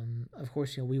 Of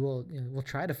course, we'll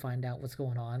try to find out what's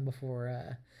going on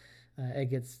before it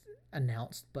gets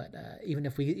announced. But even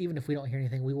if we don't hear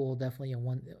anything, we will definitely,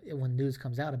 when news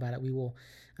comes out about it, we will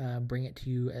bring it to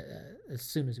you as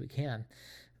soon as we can.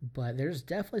 But there's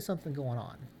definitely something going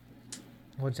on.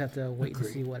 We'll just have to wait and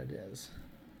see what it is.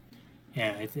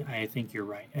 Yeah, I think you're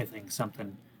right. I think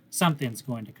something's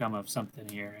going to come of something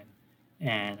here,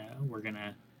 and we're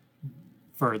gonna,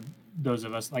 for those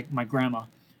of us like my grandma.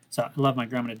 So I love my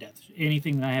grandma to death.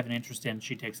 Anything that I have an interest in,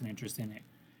 she takes an interest in it.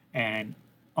 And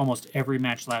almost every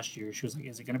match last year, she was like,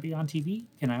 "Is it going to be on TV?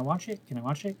 Can I watch it? Can I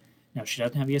watch it?" Now, she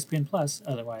doesn't have ESPN Plus,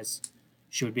 otherwise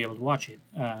she would be able to watch it.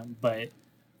 But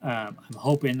I'm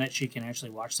hoping that she can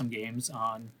actually watch some games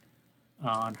on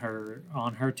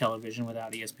her television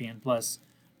without ESPN Plus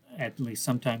at least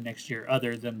sometime next year,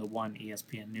 other than the one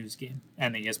ESPN News game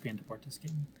and the ESPN Deportes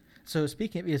game. So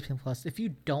speaking of ESPN Plus, if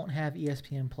you don't have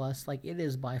ESPN Plus, like, it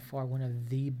is by far one of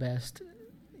the best,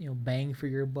 bang for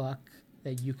your buck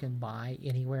that you can buy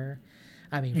anywhere.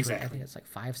 I mean, exactly. I think it's like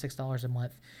 $5-6 a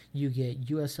month. You get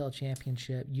USL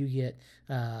Championship, you get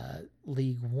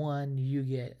League One, you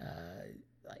get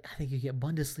I think you get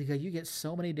Bundesliga, you get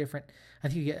so many different. I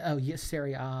think you get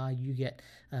Serie A, you get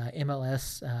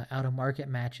MLS out of market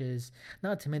matches.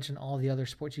 Not to mention all the other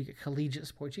sports. You get collegiate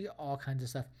sports, you get all kinds of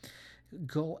stuff.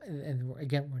 Go and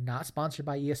again, we're not sponsored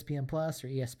by ESPN Plus or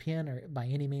ESPN or by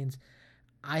any means.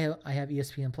 I have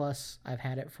ESPN Plus. I've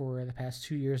had it for the past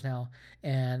 2 years now,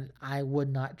 and I would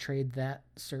not trade that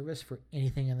service for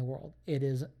anything in the world. It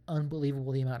is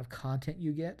unbelievable the amount of content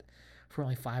you get for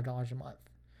only $5 a month.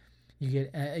 You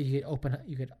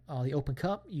get all the Open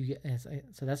Cup.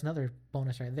 So that's another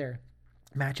bonus right there.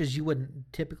 Matches you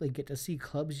wouldn't typically get to see,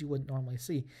 clubs you wouldn't normally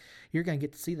see, you're going to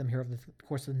get to see them here over the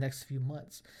course of the next few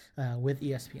months with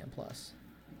ESPN Plus.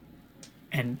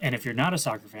 And if you're not a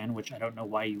soccer fan, which I don't know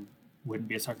why you wouldn't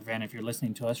be a soccer fan if you're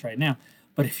listening to us right now,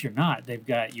 but if you're not, they've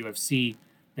got UFC,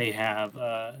 they have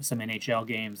some NHL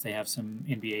games, they have some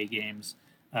NBA games.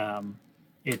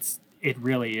 It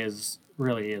really is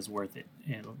worth it.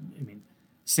 I mean,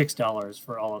 $6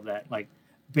 for all of that. Like,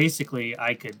 basically,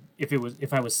 I could,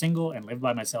 if I was single and lived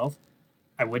by myself,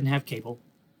 I wouldn't have cable.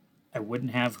 I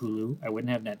wouldn't have Hulu. I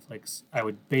wouldn't have Netflix. I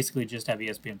would basically just have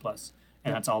ESPN Plus,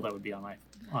 and Yep. that's all that would be on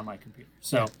my computer. Yeah,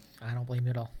 So I don't blame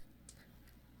you at all.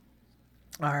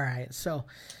 All right, so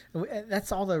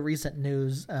that's all the recent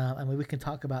news. I mean, we can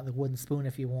talk about the wooden spoon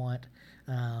if you want.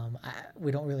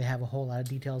 We don't really have a whole lot of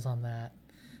details on that.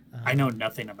 I know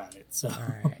nothing about it. So All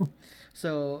right.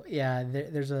 So yeah,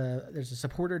 there's a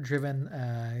supporter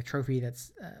driven trophy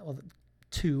that's well,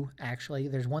 two actually.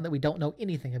 There's one that we don't know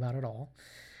anything about at all.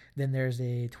 Then there's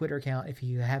a Twitter account. If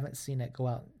you haven't seen it, go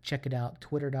out, check it out.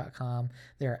 Twitter.com.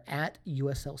 They're at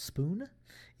USL Spoon.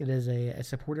 It is a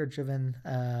supporter driven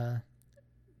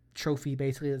trophy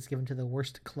basically that's given to the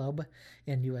worst club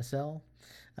in USL.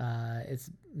 It's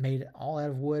made all out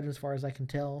of wood as far as I can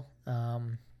tell.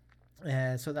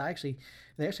 And so they actually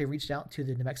reached out to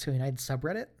the New Mexico United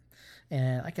subreddit,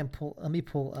 and let me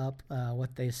pull up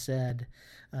what they said,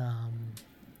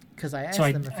 because I asked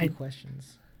them a few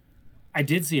questions. I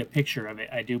did see a picture of it,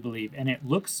 I do believe, and it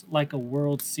looks like a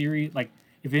World Series. Like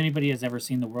if anybody has ever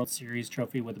seen the World Series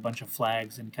trophy with a bunch of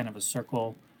flags and kind of a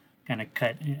circle, kind of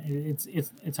cut,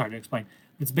 it's hard to explain.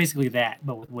 It's basically that,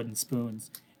 but with wooden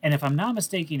spoons. And if I'm not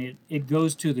mistaken, it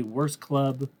goes to the worst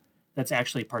club that's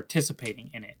actually participating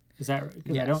in it. Is that right?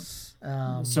 Yes.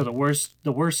 So the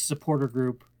worst supporter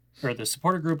group, or the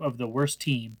supporter group of the worst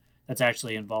team that's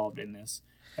actually involved in this,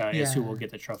 is who will get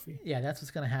the trophy. Yeah, that's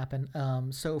what's going to happen.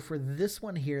 So for this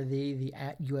one here, the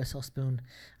at USL Spoon,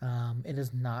 it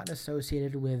is not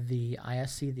associated with the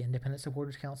ISC, the Independent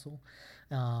Supporters Council,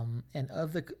 and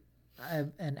of the.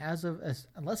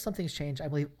 Unless something's changed, I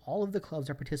believe all of the clubs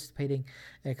are participating,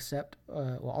 except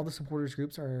all the supporters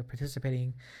groups are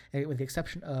participating, with the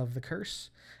exception of the Curse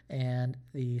and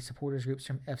the supporters groups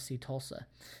from FC Tulsa.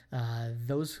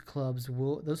 Those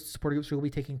supporter groups will be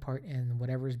taking part in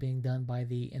whatever is being done by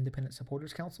the Independent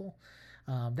Supporters Council.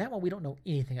 That one we don't know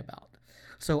anything about.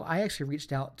 So I actually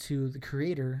reached out to the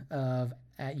creator of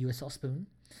at USL Spoon.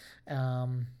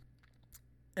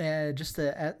 Just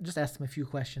ask them a few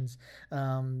questions.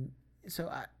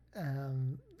 So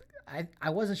I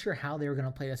wasn't sure how they were going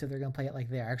to play this, if they're going to play it like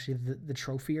they're actually the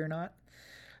trophy or not.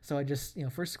 So I just,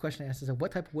 first question I asked is,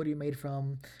 what type of wood are you made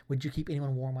from? Would you keep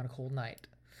anyone warm on a cold night?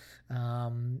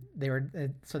 So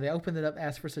they opened it up,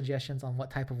 asked for suggestions on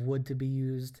what type of wood to be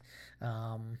used.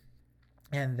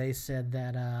 And they said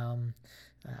that, I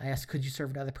asked, could you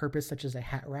serve another purpose, such as a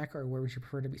hat rack, or where would you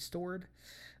prefer to be stored?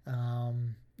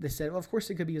 They said, well, of course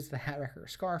it could be used as a hat rack or a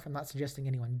scarf. I'm not suggesting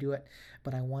anyone do it,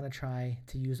 but I want to try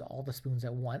to use all the spoons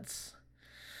at once.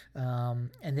 And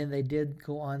then they did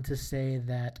go on to say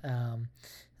that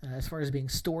as far as being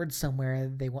stored somewhere,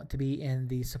 they want to be in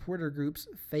the supporter group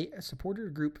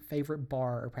favorite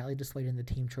bar, or probably displayed in the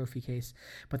team trophy case,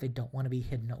 but they don't want to be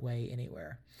hidden away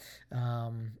anywhere.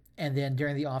 And then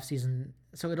during the off season,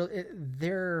 so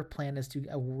their plan is to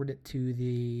award it to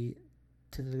the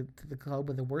club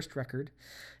with the worst record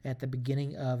at the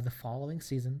beginning of the following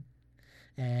season,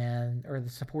 or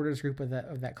the supporters group of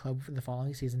that club for the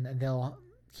following season, and they'll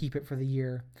keep it for the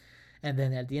year. And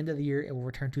then at the end of the year, it will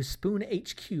return to Spoon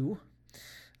HQ,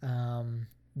 and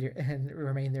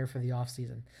remain there for the off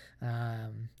season.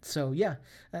 So yeah,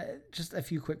 just a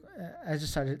few quick. I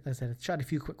just shot a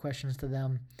few quick questions to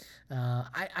them.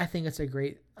 I think it's a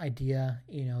great idea.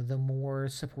 The more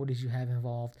supporters you have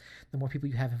involved, the more people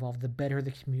you have involved, the better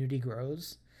the community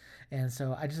grows. And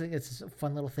so I just think it's a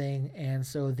fun little thing. And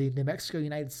so the New Mexico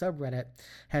United subreddit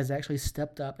has actually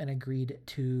stepped up and agreed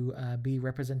to be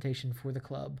representation for the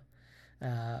club,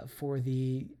 for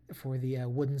the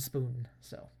wooden spoon.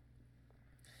 So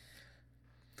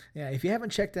yeah, if you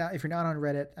haven't checked out, if you're not on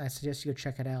Reddit, I suggest you go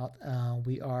check it out.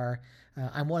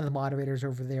 I'm one of the moderators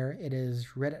over there. It is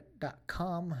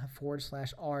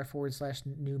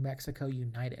reddit.com/r/New Mexico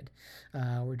United.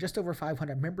 We're just over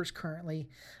 500 members currently.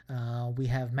 We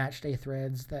have match day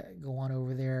threads that go on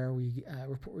over there. We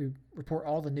report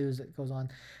all the news that goes on.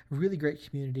 Really great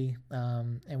community,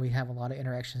 and we have a lot of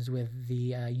interactions with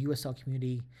the USL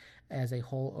community as a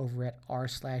whole over at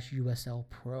r/USL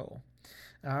Pro.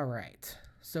 All right.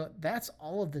 So that's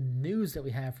all of the news that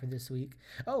we have for this week.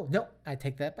 Oh, no, I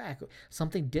take that back.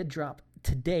 Something did drop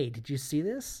today. Did you see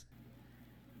this?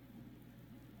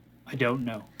 I don't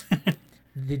know.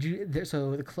 Did you?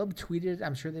 So the club tweeted,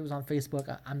 I'm sure it was on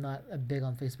Facebook. I'm not big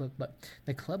on Facebook, but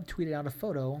the club tweeted out a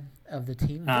photo of the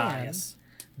team van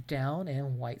down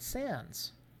in White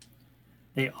Sands.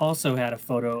 They also had a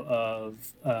photo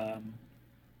of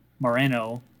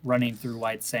Moreno running through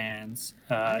White Sands.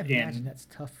 I imagine that's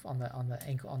tough on the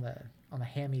ankle, on the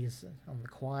hammies, on the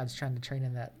quads, trying to train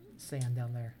in that sand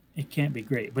down there. It can't be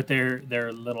great, but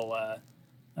their little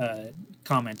uh,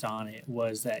 comment on it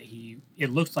was that it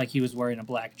looked like he was wearing a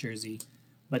black jersey,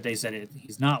 but they said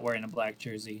he's not wearing a black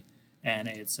jersey, and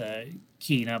it's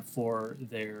keying up for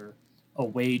their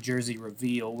away jersey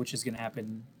reveal, which is going to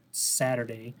happen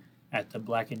Saturday at the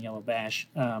Black and Yellow Bash.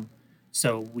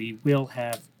 So we will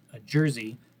have a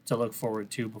jersey to look forward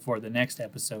to before the next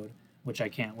episode, which I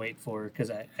can't wait for because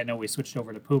I know we switched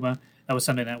over to Puma. That was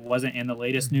something that wasn't in the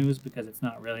latest news because it's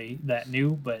not really that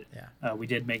new, but Yeah. we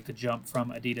did make the jump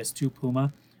from Adidas to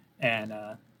Puma, and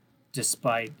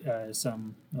despite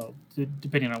some, well,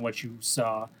 depending on what you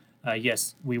saw,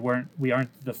 yes, we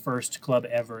aren't the first club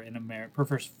ever in America,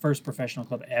 first professional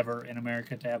club ever in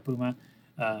America to have Puma,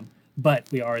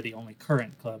 but we are the only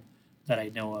current club that I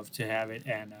know of to have it,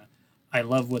 and I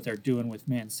love what they're doing with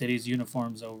Man City's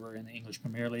uniforms over in the English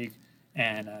Premier League,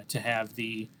 and to have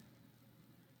the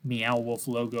Meow Wolf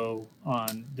logo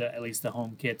on at least the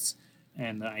home kits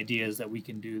and the ideas that we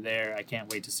can do there. I can't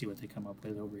wait to see what they come up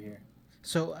with over here.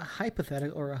 So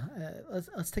hypothetical, or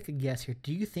let's take a guess here.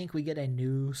 Do you think we get a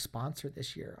new sponsor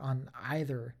this year on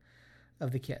either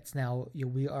of the kits? Now,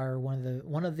 we are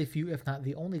one of the few, if not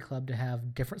the only club to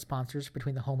have different sponsors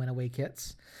between the home and away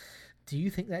kits. Do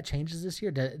you think that changes this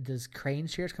year? Does Crane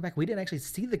Shares come back? We didn't actually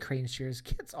see the Crane Shares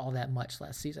kits all that much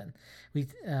last season. We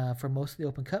for most of the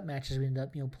Open Cup matches, we ended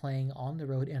up playing on the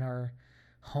road in our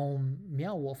home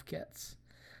Meow Wolf kits.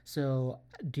 So,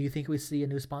 do you think we see a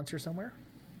new sponsor somewhere?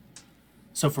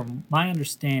 So, from my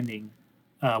understanding,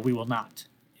 we will not.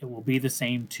 It will be the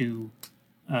same two.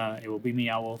 It will be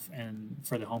Meow Wolf and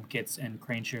for the home kits and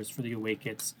Crane Shares for the away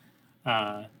kits.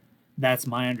 That's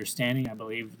my understanding. I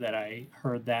believe that I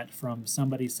heard that from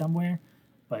somebody somewhere,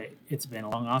 but it's been a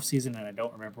long off season and I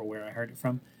don't remember where I heard it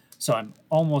from. So I'm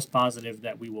almost positive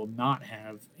that we will not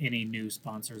have any new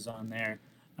sponsors on there,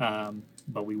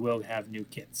 but we will have new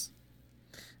kits.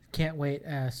 Can't wait.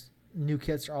 New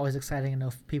kits are always exciting. I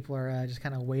know people are just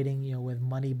kind of waiting, with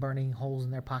money burning holes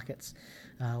in their pockets,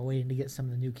 waiting to get some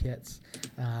of the new kits.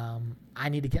 I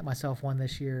need to get myself one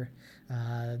this year.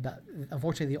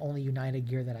 Unfortunately, the only United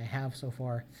gear that I have so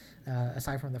far,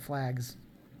 aside from the flags,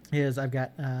 is I've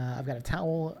got a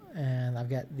towel and I've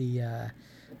got the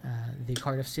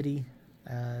Cardiff City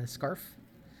scarf,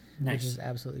 Nice. which is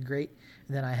absolutely great.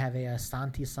 And then I have a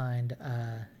Santi signed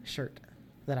shirt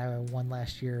that I won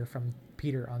last year from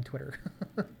Peter on Twitter.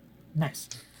 Nice.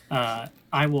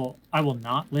 I will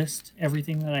not list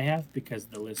everything that I have because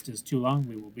the list is too long.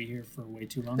 We will be here for way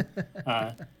too long.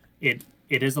 It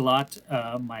is a lot.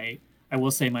 I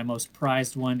will say my most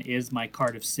prized one is my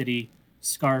Cardiff City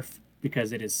scarf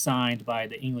because it is signed by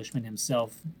the Englishman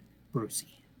himself,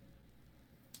 Brucey.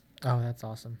 Oh, that's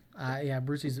awesome. Yeah,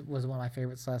 Brucey was one of my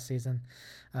favorites last season.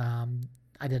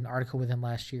 I did an article with him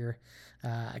last year.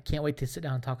 I can't wait to sit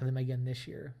down and talk with him again this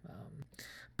year.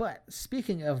 But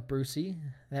speaking of Brucey,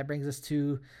 that brings us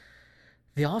to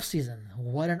the off season.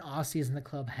 What an off season the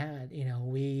club had.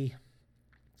 We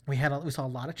saw a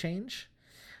lot of change,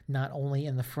 not only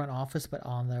in the front office but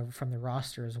from the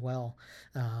roster as well.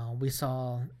 We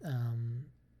saw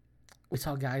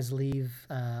guys leave.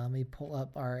 Let me pull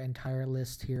up our entire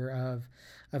list here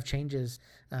of changes.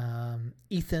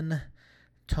 Ethan,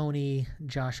 Tony,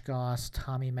 Josh Goss,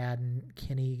 Tommy Madden,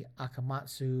 Kenny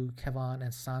Akamatsu, Kevon,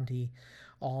 and Santi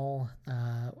all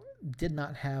did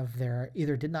not have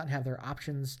their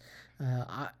options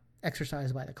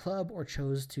exercised by the club or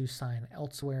chose to sign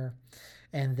elsewhere.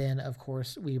 And then, of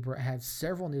course, we had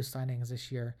several new signings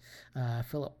this year.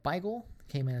 Philip Beigel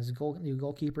came in as new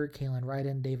goalkeeper, Kalen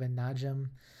Ryden, David Najim,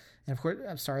 and of course,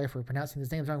 I'm sorry if we're pronouncing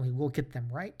these names wrong, we will get them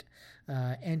right.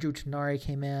 Andrew Tenari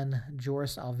came in,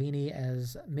 Joris Alvini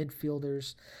as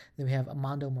midfielders. Then we have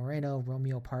Amando Moreno,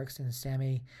 Romeo Parks, and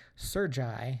Sammy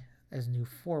Sergi as new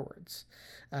forwards.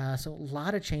 So a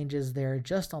lot of changes there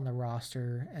just on the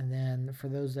roster. And then for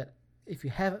those that, if you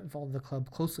haven't followed the club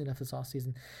closely enough this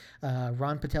offseason,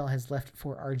 Ron Patel has left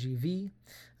for RGV.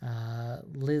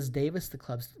 Liz Davis, the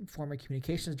club's former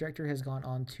communications director, has gone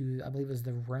on to, I believe, is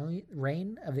the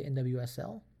reign of the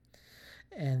NWSL.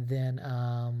 And then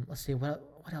let's see what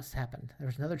else happened. There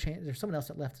was another change. There's someone else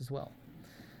that left as well.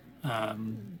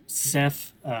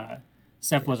 Seth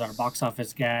was our box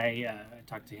office guy. I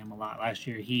talked to him a lot last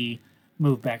year. He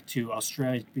moved back to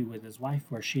Australia to be with his wife,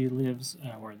 where she lives,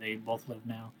 where they both live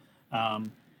now.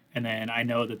 And then I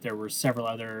know that there were several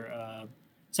other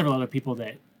people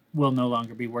that will no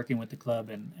longer be working with the club,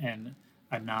 and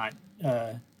I'm not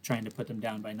trying to put them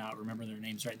down by not remembering their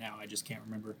names right now. I just can't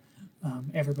remember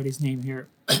everybody's name here.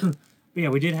 But yeah,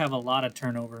 we did have a lot of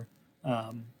turnover,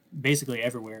 basically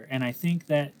everywhere, and I think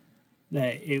that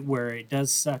where it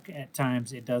does suck at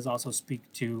times, it does also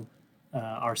speak to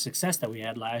our success that we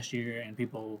had last year, and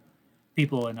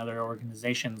people in other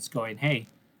organizations going, hey,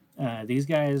 these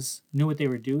guys knew what they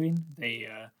were doing.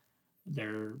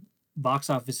 Their box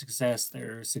office success,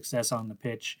 their success on the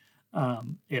pitch,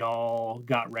 it all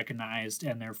got recognized,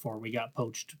 and therefore we got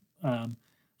poached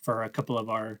for a couple of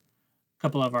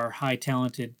our high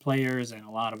talented players and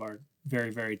a lot of our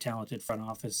very very talented front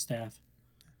office staff.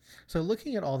 So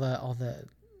looking at all the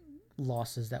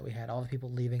losses that we had, all the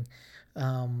people leaving,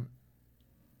 um,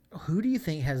 who do you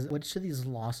think has which of these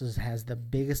losses has the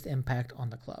biggest impact on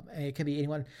the club? And it could be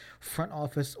anyone, front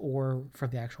office or from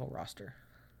the actual roster.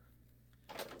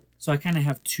 So I kind of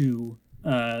have two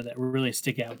that really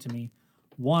stick out to me.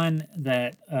 One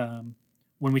that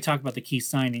when we talk about the key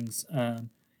signings,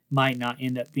 might not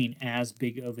end up being as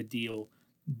big of a deal,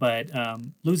 but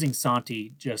losing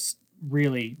Santi just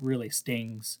really, really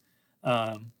stings.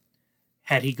 Um,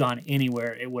 Had he gone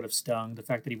anywhere, it would have stung. The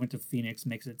fact that he went to Phoenix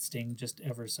makes it sting just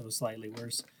ever so slightly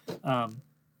worse. Um,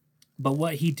 but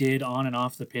what he did on and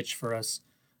off the pitch for us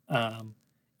um,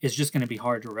 is just going to be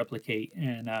hard to replicate.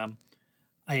 And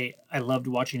I loved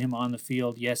watching him on the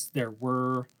field. Yes, there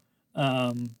were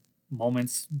um,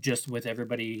 moments just with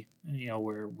everybody,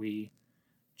 where we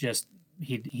just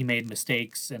he made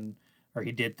mistakes and or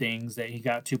he did things that he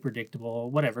got too predictable,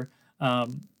 whatever.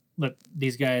 Look,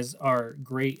 these guys are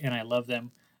great, and I love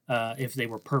them. If they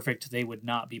were perfect, they would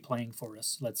not be playing for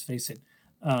us. Let's face it.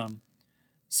 Um,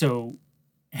 so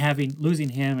having losing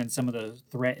him and some of the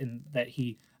threat and that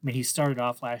he started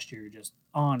off last year just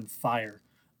on fire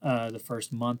the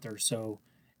first month or so,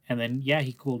 and then yeah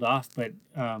he cooled off, but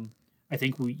I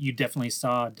think you definitely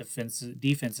saw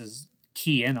defenses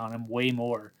key in on him way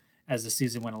more as the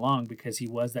season went along because he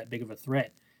was that big of a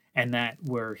threat, and that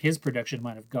where his production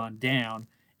might have gone down,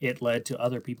 it led to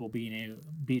other people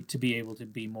to be able to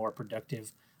be more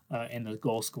productive in the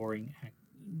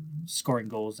scoring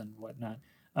goals and whatnot.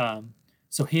 Um,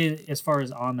 so his, as far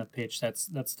as on the pitch,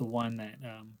 that's the one that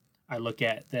I look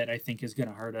at that I think is going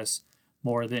to hurt us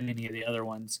more than any of the other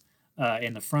ones.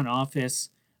 In the front office,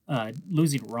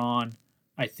 losing Ron,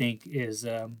 I think is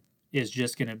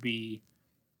just going to be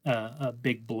a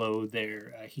big blow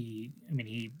there. He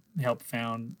helped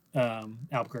found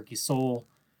Albuquerque Soul,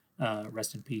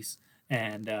 rest in peace,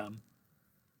 and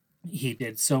he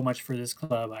did so much for this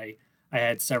club. I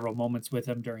had several moments with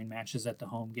him during matches at the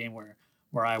home game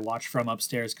where I watched from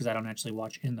upstairs because I don't actually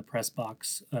watch in the press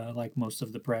box like most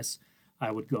of the press. I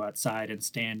would go outside and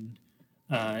stand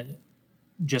uh,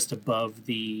 just above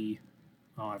the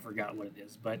I forgot what it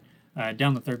is, but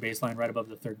down the third baseline, right above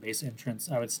the third base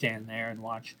entrance. I would stand there and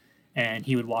watch, and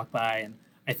he would walk by. And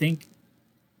I think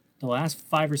the last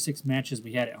 5 or 6 matches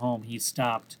we had at home, he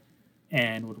stopped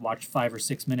and would watch 5 or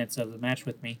 6 minutes of the match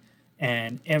with me.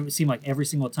 And it seemed like every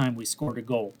single time we scored a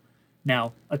goal.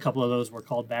 Now, a couple of those were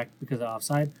called back because of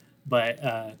offside, but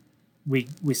we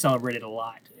celebrated a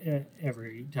lot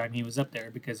every time he was up there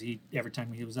because every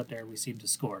time he was up there we seemed to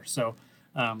score. So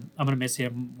I'm gonna miss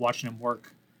him watching him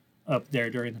work up there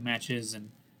during the matches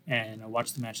and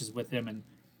watch the matches with him and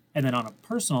then on a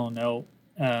personal note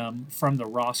from the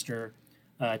roster,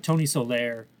 Tony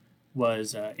Soler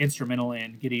was instrumental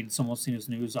in getting Somos Sinus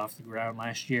News off the ground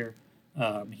last year.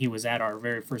 He was at our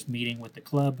very first meeting with the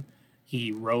club.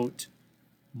 He wrote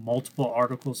multiple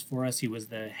articles for us. He was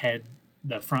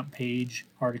the front page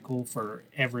article for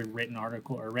every written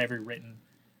article or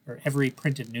every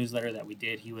printed newsletter that we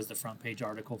did. He was the front page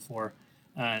article for,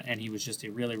 and he was just a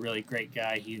really really great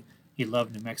guy. He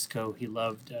loved New Mexico. He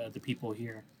loved the people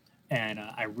here, and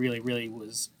I really really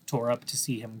was tore up to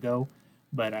see him go.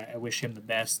 But I wish him the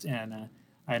best, and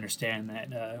I understand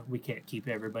that we can't keep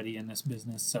everybody in this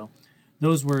business. So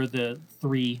those were the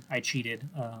three I cheated,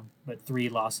 but three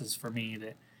losses for me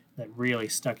that really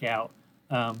stuck out.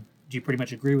 Do you pretty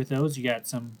much agree with those? You got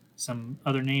some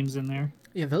other names in there?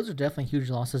 Yeah, those are definitely huge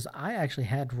losses. I actually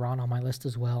had Ron on my list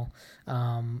as well.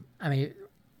 I mean,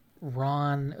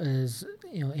 Ron is,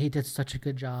 he did such a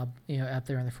good job, out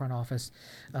there in the front office.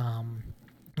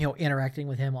 Interacting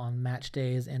with him on match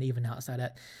days and even outside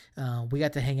it. We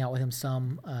got to hang out with him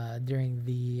some during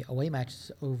the away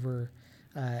matches over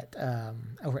at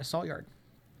Salt Yard.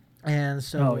 And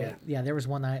so, Oh yeah. yeah, there was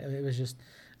one night, it was just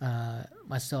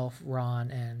myself,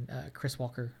 Ron, and Chris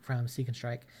Walker from Seek and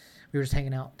Strike. We were just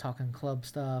hanging out, talking club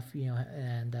stuff,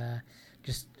 and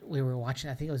just we were watching,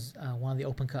 I think it was one of the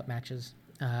Open Cup matches.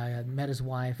 I met his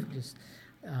wife, just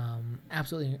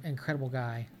absolutely incredible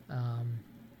guy.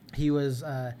 He was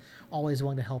always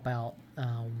willing to help out,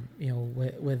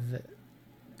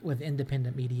 with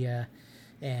independent media,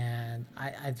 and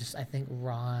I think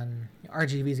Ron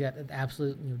RGV's got an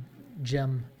absolute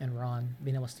gem in Ron,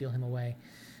 being able to steal him away.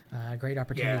 Great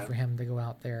opportunity Yeah. for him to go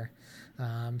out there.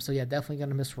 So yeah, definitely going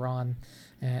to miss Ron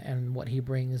and what he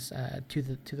brings to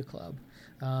the club.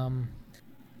 Um,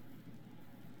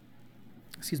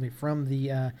 excuse me, from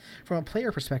a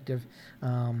player perspective,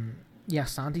 yeah,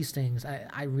 Santi Stings.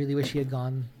 I really wish he had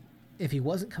gone. If he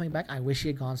wasn't coming back, I wish he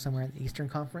had gone somewhere in the Eastern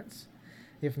Conference,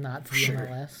 if not to For the sure.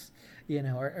 MLS,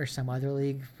 or some other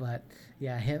league. But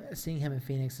yeah, seeing him in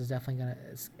Phoenix is definitely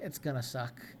it's gonna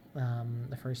suck.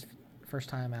 The first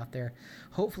time out there.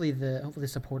 Hopefully the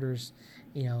supporters,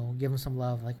 give him some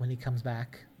love like when he comes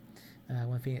back,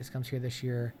 when Phoenix comes here this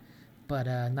year, but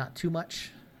not too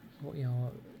much. You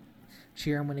know,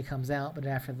 cheer him when he comes out, but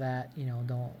after that,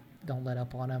 don't let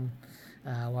up on him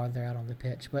while they're out on the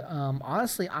pitch. But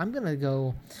honestly, I'm gonna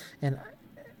go, and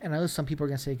I know some people are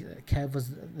gonna say Kev was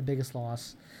the biggest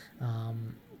loss,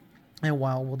 um, and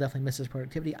while we'll definitely miss his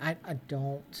productivity, I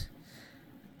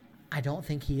don't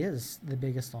think he is the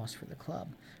biggest loss for the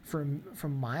club. From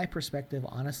my perspective,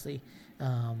 honestly,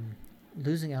 um,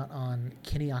 losing out on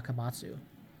Kenny Akamatsu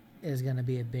is going to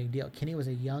be a big deal. Kenny was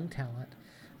a young talent,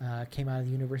 came out of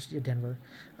the University of Denver.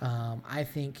 I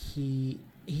think he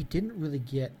didn't really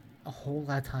get a whole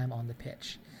lot of time on the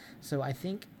pitch, so I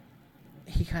think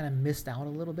he kind of missed out a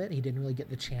little bit. He didn't really get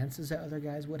the chances that other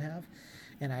guys would have,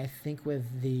 and I think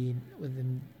with the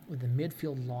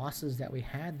midfield losses that we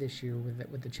had this year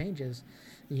with the changes,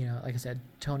 like I said,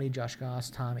 Tony, Josh Goss,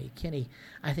 Tommy, Kenny,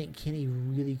 I think Kenny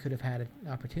really could have had an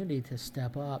opportunity to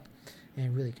step up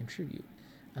and really contribute.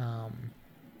 Um,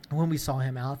 when we saw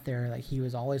him out there, like he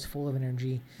was always full of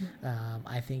energy.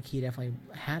 I think he definitely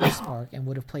had a spark and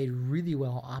would have played really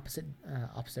well opposite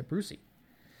Brucey.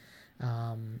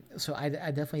 So I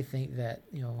definitely think that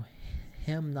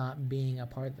him not being a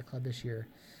part of the club this year,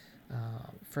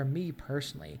 for me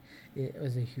personally, it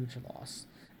was a huge loss.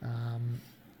 Um,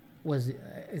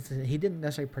 he didn't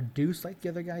necessarily produce like the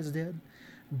other guys did,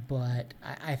 but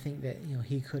I think that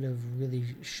he could have really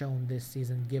shown this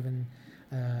season, given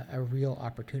a real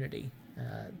opportunity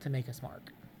to make his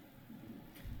mark.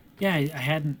 Yeah, I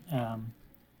hadn't.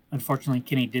 Unfortunately,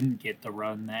 Kenny didn't get the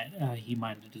run that he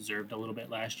might have deserved a little bit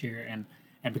last year, and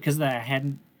because of that, I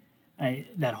hadn't.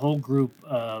 That whole group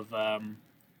of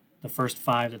the first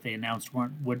five that they announced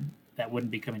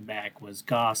wouldn't be coming back was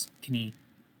Goss, Kenny,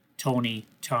 Tony,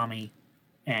 Tommy,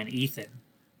 and Ethan,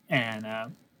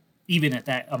 and even at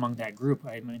that among that group,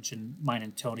 I mentioned mine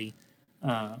and Tony,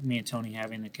 me and Tony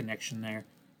having the connection there.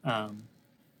 Um,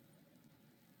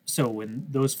 so when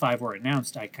those five were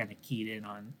announced, I kind of keyed in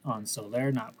on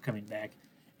Soler not coming back,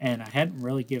 and I hadn't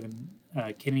really given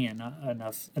Kenny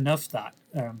enough thought.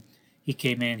 He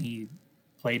came in, he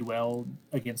played well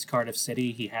against Cardiff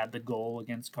City. He had the goal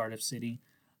against Cardiff City,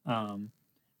 um,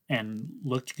 and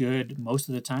looked good most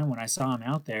of the time when I saw him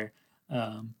out there.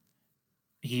 Um,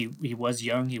 he was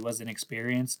young, he wasn't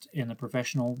experienced in the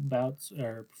professional bouts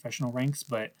or professional ranks,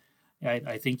 but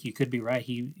I think you could be right.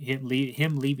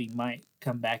 Him leaving might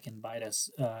come back and bite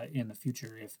us in the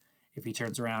future if he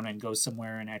turns around and goes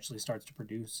somewhere and actually starts to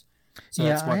produce. So Yeah,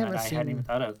 that's one that I hadn't even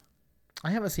thought of. I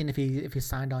haven't seen if he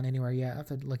signed on anywhere yet. I have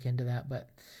to look into that.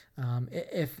 But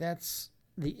if that's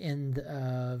the end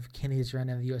of Kenny's run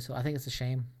in the USL, I think it's a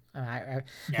shame. I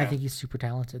Yeah, think he's super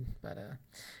talented, but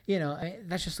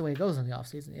that's just the way it goes in the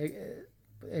offseason.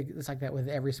 It's like that with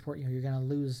every sport. You're gonna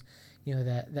lose,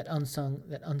 that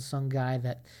unsung guy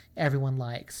that everyone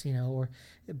likes, and you're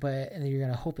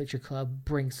gonna hope that your club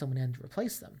brings someone in to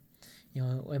replace them.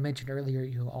 I mentioned earlier,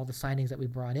 all the signings that we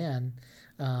brought in.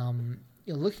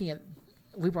 Looking at,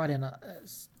 we brought in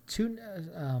two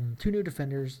new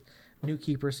defenders, new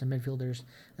keepers, and midfielders,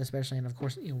 especially, and of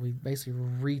course, we basically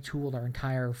retooled our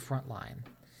entire front line,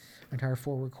 our entire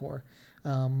forward core.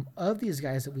 Of these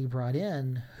guys that we brought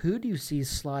in, who do you see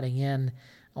slotting in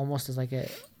almost as like an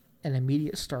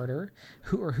immediate starter?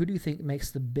 Who do you think makes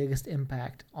the biggest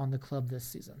impact on the club this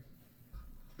season?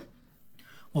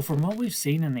 well, from what we've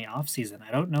seen in the offseason,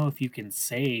 I don't know if you can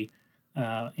say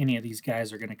any of these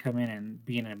guys are going to come in and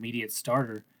be an immediate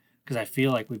starter because I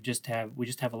feel like we just have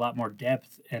a lot more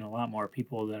depth and a lot more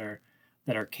people that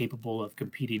are capable of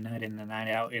competing night in and night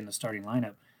out in the starting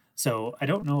lineup. So I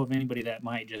don't know of anybody that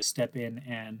might just step in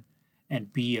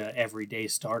and be a everyday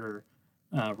starter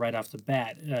right off the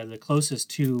bat. The closest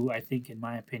two, I think, in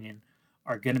my opinion,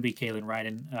 are going to be Kalen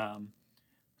Ryden.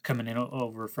 Coming in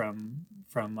over from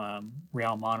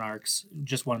Real Monarchs,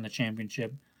 just won the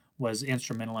championship, was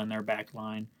instrumental in their back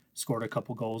line, scored a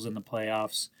couple goals in the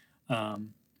playoffs.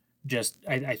 Um,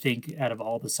 I think out of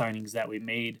all the signings that we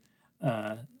made,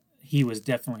 uh, he was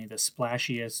definitely the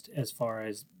splashiest as far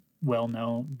as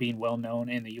being well known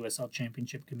in the USL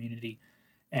Championship community,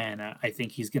 and I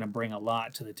think he's going to bring a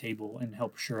lot to the table and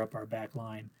help shore up our back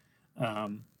line.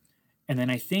 Um, and then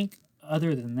I think,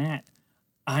 other than that,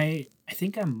 I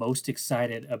think I'm most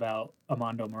excited about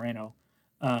Amando Moreno.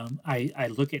 I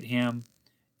look at him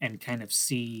and kind of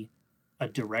see a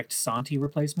direct Santi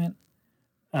replacement.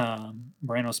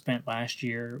 Moreno spent last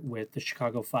year with the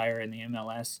Chicago Fire in the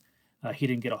MLS. He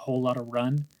didn't get a whole lot of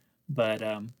run, but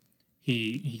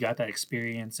he got that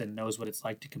experience and knows what it's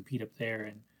like to compete up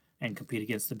there and compete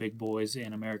against the big boys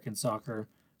in American soccer,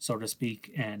 so to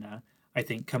speak. And I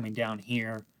think coming down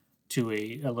here to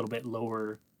a little bit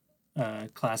lower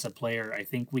class of player, I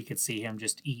think we could see him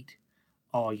just eat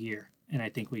all year, and I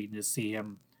think we just see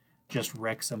him just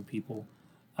wreck some people.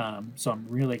 So I'm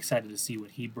really excited to see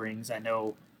what he brings. I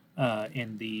know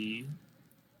in the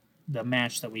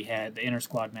match that we had, the inter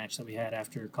squad match that we had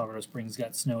after Colorado Springs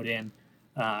got snowed in,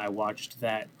 I watched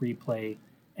that replay,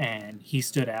 and he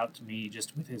stood out to me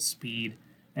just with his speed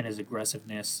and his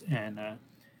aggressiveness. And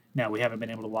now we haven't been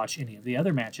able to watch any of the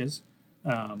other matches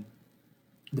um,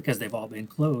 because they've all been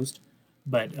closed,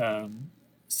 but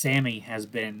Sammy has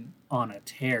been on a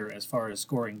tear as far as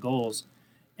scoring goals,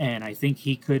 and I think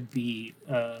he could be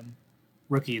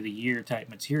rookie of the year type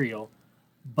material.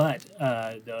 But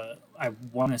I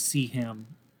want to see him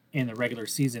in the regular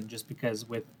season just because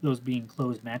with those being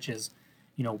closed matches,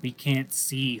 we can't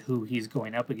see who he's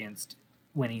going up against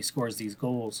when he scores these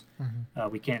goals.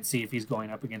 We can't see if he's going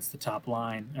up against the top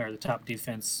line or the top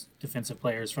defensive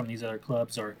players from these other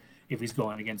clubs, or if he's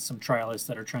going against some trialists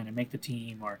that are trying to make the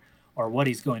team, or what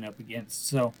he's going up against.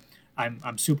 So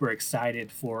I'm super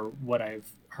excited for what I've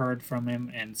heard from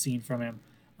him and seen from him.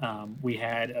 We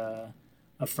had a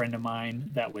friend of mine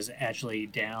that was actually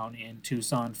down in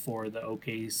Tucson for the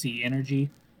OKC Energy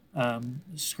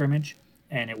scrimmage,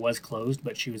 and it was closed,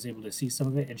 but she was able to see some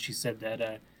of it, and she said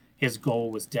that his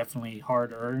goal was definitely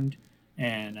hard earned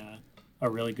and a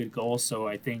really good goal. So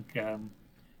I think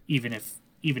even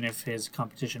if his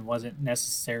competition wasn't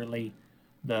necessarily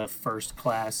the first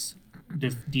class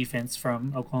defense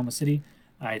from Oklahoma City,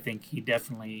 I think he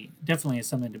definitely is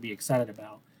something to be excited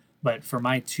about. But for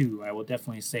my two, I will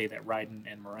definitely say that Ryden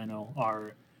and Moreno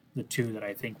are the two that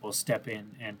I think will step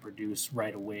in and produce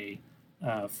right away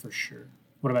for sure.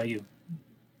 What about you?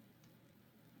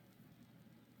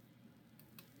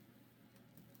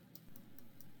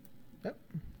 Yep.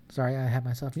 Sorry, I had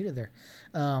myself muted there.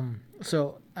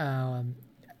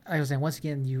 I was saying, once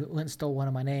again, you went and stole one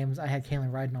of my names. I had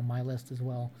Kalen Ryden on my list as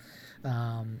well.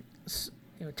 Um,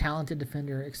 Talented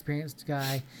defender, experienced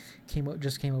guy,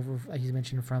 just came over, like you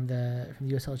mentioned, from the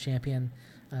USL champion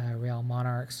Real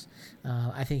Monarchs.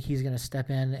 I think he's going to step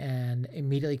in and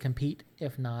immediately compete,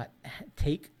 if not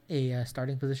take a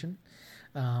starting position.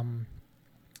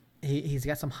 He's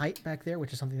got some height back there,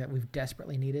 which is something that we've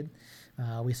desperately needed.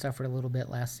 We suffered a little bit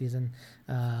last season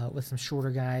with some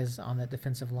shorter guys on that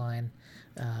defensive line.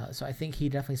 So I think he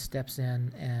definitely steps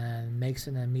in and makes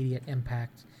an immediate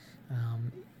impact.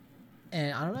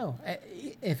 And I don't know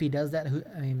if he does that.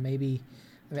 Maybe.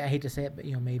 I hate to say it, but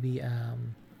maybe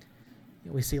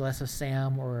we see less of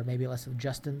Sam or maybe less of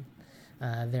Justin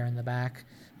there in the back.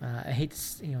 I hate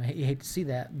to, you hate to see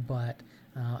that, but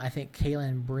I think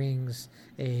Kalen brings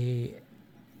a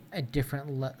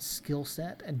different skill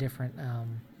set, a different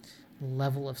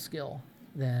level of skill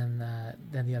than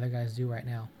the other guys do right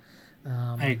now.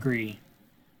 I agree.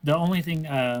 The only thing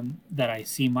that I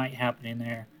see might happen in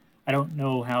there, I don't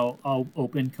know how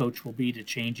open Coach will be to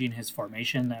changing his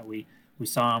formation that we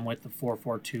saw him with the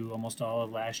 4-4-2 almost all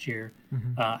of last year.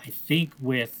 I think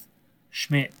with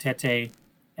Schmidt, Tete,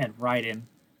 and Ryden,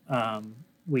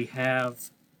 we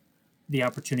have the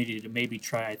opportunity to maybe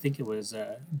try. I think it was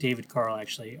David Carl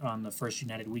actually on the First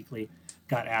United Weekly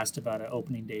got asked about an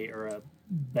opening day or a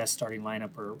best starting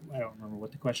lineup, or I don't remember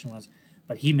what the question was,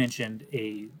 but he mentioned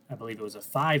I believe it was a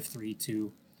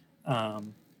 5-3-2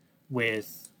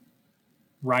 with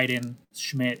Ryden,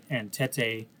 Schmidt, and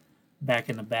Tete back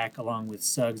in the back, along with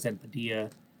Suggs and Padilla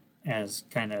as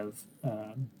kind of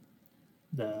I'm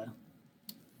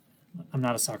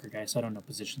not a soccer guy, so I don't know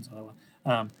positions all that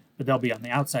well. But they'll be on the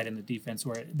outside in the defense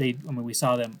where we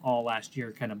saw them all last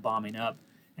year kind of bombing up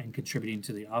and contributing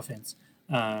to the offense.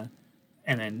 And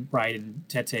then Ryden,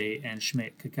 Tete, and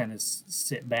Schmidt could kind of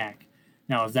sit back.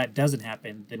 Now, if that doesn't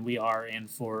happen, then we are in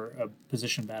for a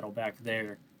position battle back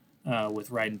there with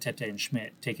Ryden, Tete, and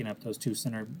Schmidt taking up those two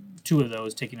of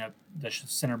those taking up the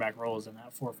center back roles in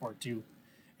that 4-4-2,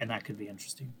 and that could be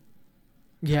interesting.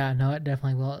 Yeah, no, it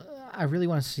definitely will. I really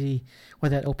want to see what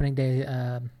that opening day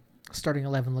starting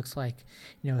 11 looks like.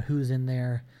 Who's in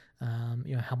there.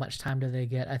 How much time do they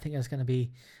get? I think that's going to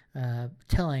be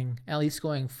telling, at least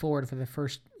going forward for the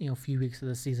first few weeks of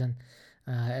the season,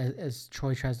 as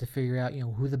Troy tries to figure out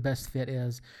who the best fit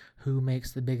is, who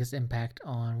makes the biggest impact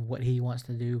on what he wants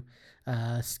to do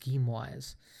scheme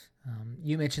wise.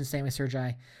 You mentioned Sammy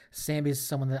Sergi. Sammy is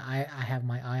someone that I have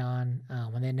my eye on.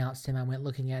 When they announced him, I went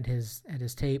looking at his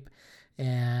tape,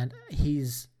 and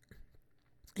he's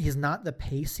not the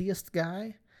paciest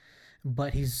guy,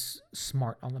 but he's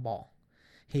smart on the ball.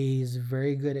 He's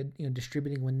very good at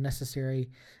distributing when necessary,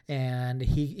 and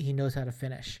he knows how to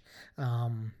finish.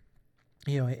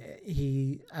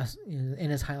 He in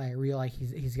his highlight reel, like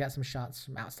he's got some shots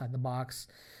from outside the box,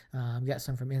 got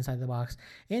some from inside the box,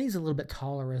 and he's a little bit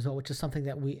taller as well, which is something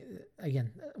that we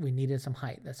needed some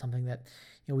height. That's something that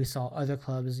we saw other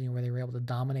clubs where they were able to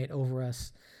dominate over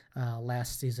us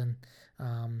last season.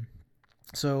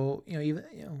 So even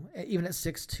at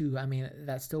 6'2", I mean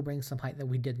that still brings some height that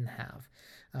we didn't have.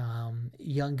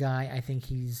 Young guy, I think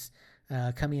he's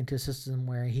coming into a system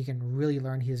where he can really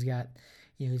learn. He's got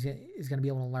he's going to be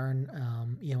able to learn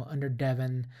under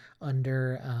Devin,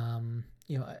 under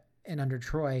and under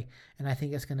Troy, and I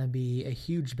think it's going to be a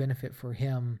huge benefit for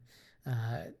him,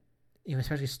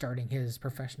 especially starting his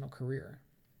professional career.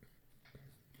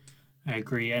 I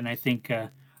agree, and I think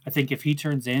if he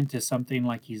turns into something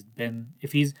like he's been,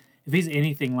 if he's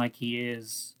anything like he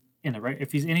is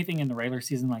if he's anything in the regular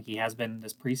season like he has been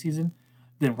this preseason,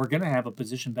 then we're going to have a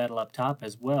position battle up top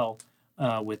as well,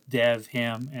 with Dev,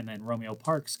 him, and then Romeo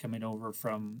Parks coming over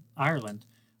from Ireland.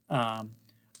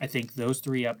 I think those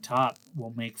three up top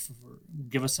will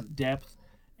give us some depth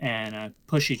and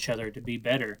push each other to be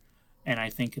better. And I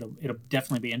think it'll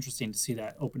definitely be interesting to see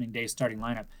that opening day starting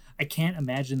lineup. I can't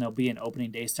imagine there'll be an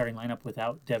opening day starting lineup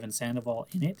without Devin Sandoval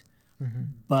in it. Mm-hmm.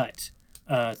 But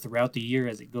throughout the year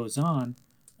as it goes on,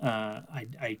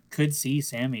 I could see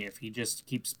Sammy, if he just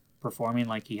keeps performing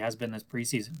like he has been this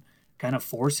preseason, kind of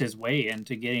force his way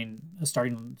into getting a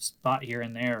starting spot here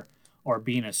and there, or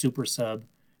being a super sub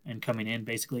and coming in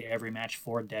basically every match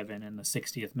for Devin in the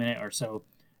 60th minute or so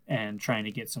and trying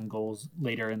to get some goals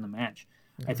later in the match.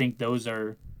 I think those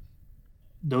are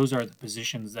the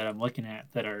positions that I'm looking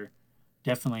at that are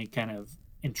definitely kind of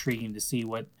intriguing to see.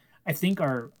 What I think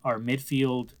our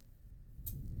midfield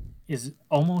is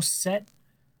almost set,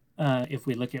 if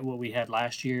we look at what we had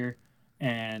last year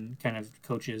and kind of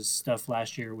coaches stuff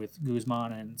last year with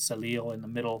Guzman and Salil in the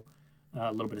middle,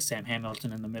 a little bit of Sam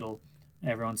Hamilton in the middle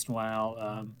every once in a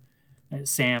while.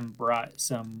 Sam brought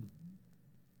some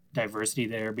diversity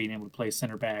there, being able to play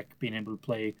center back, being able to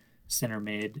play center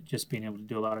mid, just being able to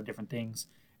do a lot of different things.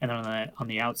 And then on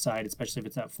the outside, especially if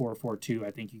it's that 4-4-2,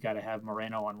 I think you got to have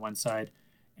Moreno on one side.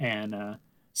 And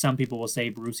some people will say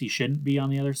Brucey shouldn't be on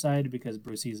the other side because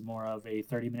Brucey is more of a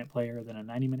 30-minute player than a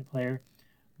 90-minute player.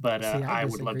 But I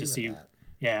would love to see that.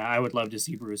 Yeah, I would love to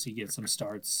see Brucey get some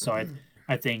starts. So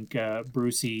I think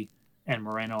Brucey and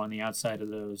Moreno on the outside of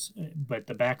those, but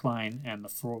the back line and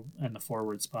the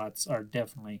forward spots are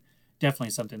definitely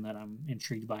something that I'm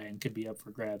intrigued by and could be up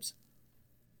for grabs.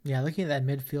 Yeah, looking at that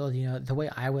midfield, the way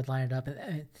I would line it up,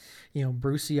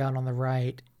 Brucey out on the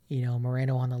right,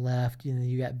 Moreno on the left,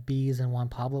 you got Bees and Juan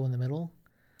Pablo in the middle.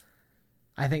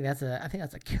 I think that's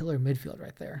a killer midfield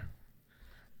right there.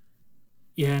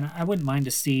 Yeah, and I wouldn't mind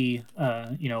to see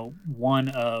one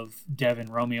of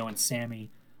Devin, Romeo, and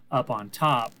Sammy up on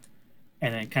top,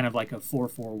 and then kind of like a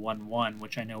 4-4-1-1,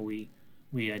 which I know we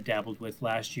dabbled with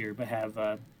last year, but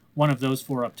have one of those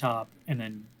four up top, and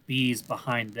then Bees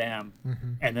behind them,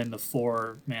 and then the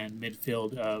four-man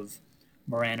midfield of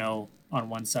Moreno on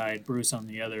one side, Bruce on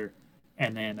the other,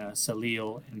 and then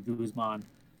Salil and Guzman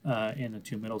in the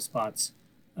two middle spots.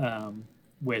 I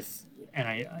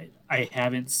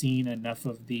haven't seen enough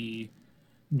of the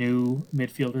new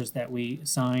midfielders that we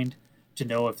signed to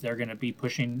know if they're going to be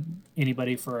pushing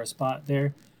anybody for a spot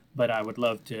there, but I would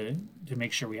love to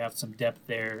make sure we have some depth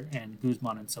there, and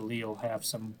Guzman and Salil have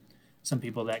some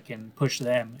people that can push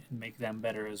them and make them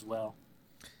better as well.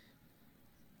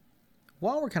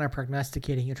 While we're kind of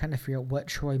prognosticating, you're trying to figure out what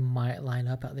Troy might line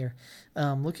up out there.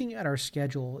 Looking at our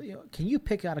schedule, can you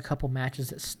pick out a couple matches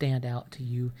that stand out to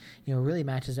you? Really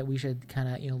matches that we should kind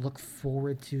of look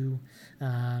forward to.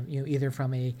 Either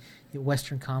from a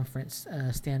Western Conference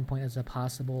standpoint as a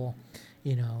possible,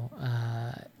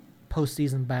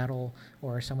 postseason battle,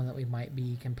 or someone that we might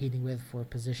be competing with for a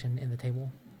position in the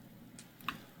table.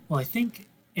 Well, I think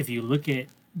if you look at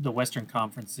the Western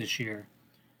Conference this year,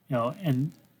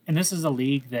 and this is a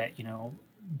league that, even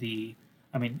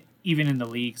in the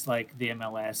leagues like the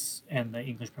MLS and the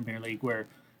English Premier League, where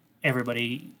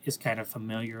everybody is kind of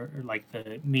familiar, or like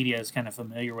the media is kind of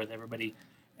familiar with everybody,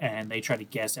 and they try to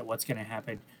guess at what's going to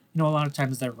happen. A lot of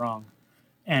times they're wrong.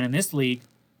 And in this league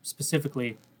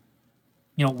specifically,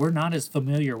 we're not as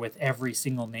familiar with every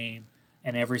single name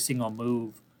and every single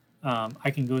move.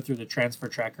 I can go through the transfer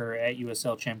tracker at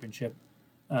USL Championship,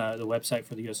 the website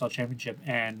for the USL Championship,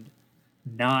 and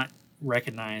not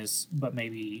recognize but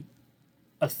maybe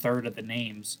a third of the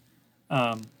names.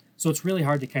 So it's really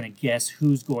hard to kind of guess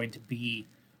who's going to be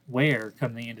where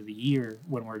come the end of the year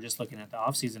when we're just looking at the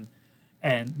offseason.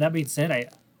 And that being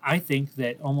said, I think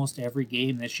that almost every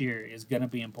game this year is going to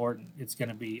be important. It's going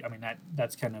to be,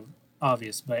 that's kind of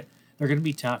obvious, but they're going to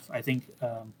be tough. I think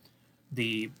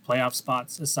the playoff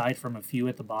spots, aside from a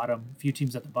few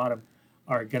teams at the bottom,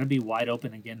 are going to be wide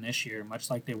open again this year, much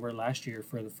like they were last year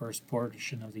for the first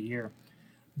portion of the year.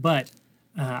 But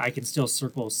I can still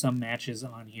circle some matches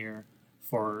on here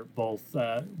for both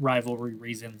rivalry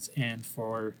reasons and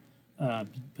for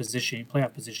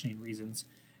playoff positioning reasons.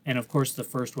 And of course, the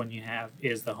first one you have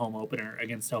is the home opener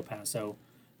against El Paso.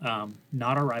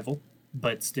 Not a rival,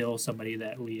 but still somebody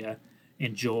that we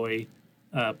enjoy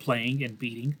playing and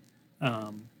beating.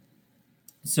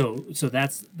 So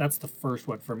that's the first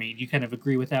one for me. Do you kind of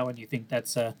agree with that one? Do you think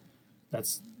that's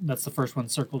the first one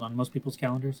circled on most people's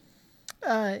calendars?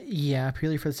 Yeah,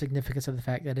 purely for the significance of the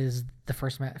fact that it is the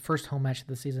first home match of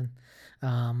the season.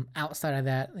 Outside of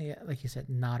that, yeah, like you said,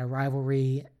 not a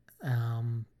rivalry.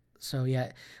 So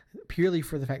yeah, purely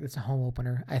for the fact that it's a home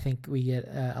opener, I think we get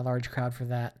a large crowd for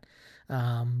that.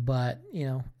 But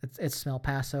it's El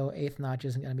Paso. Eighth Notch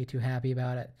isn't going to be too happy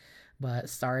about it. But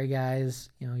sorry, guys,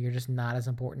 you're just not as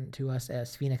important to us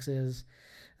as Phoenix is.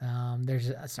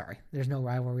 There's no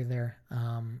rivalry there.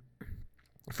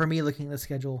 For me, looking at the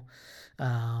schedule,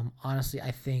 honestly,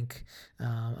 I think,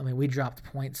 we dropped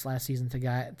points last season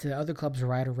to other clubs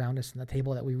right around us in the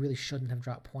table that we really shouldn't have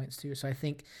dropped points to. So I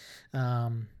think,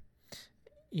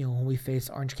 when we face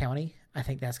Orange County, I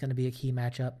think that's going to be a key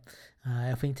matchup.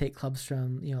 If we can take clubs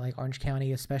from, like Orange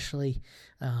County, especially,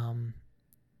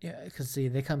 because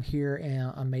they come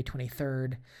here on May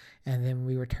 23rd, and then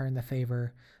we return the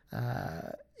favor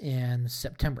in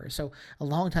September. So a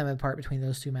long time apart between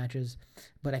those two matches,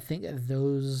 but I think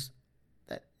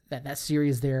that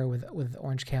series there with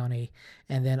Orange County,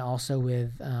 and then also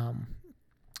with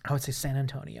I would say San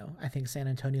Antonio. I think San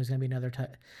Antonio is going to be another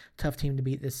tough team to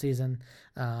beat this season.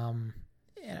 And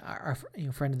our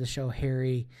friend of the show,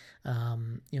 Harry,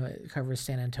 covers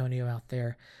San Antonio out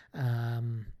there.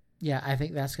 Yeah, I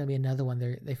think that's going to be another one.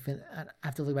 I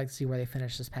have to look back to see where they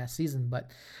finished this past season, but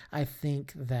I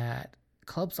think that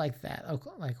clubs like that,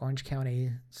 like Orange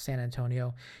County, San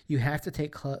Antonio, you have to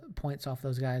take points off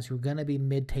those guys who are going to be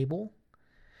mid-table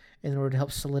in order to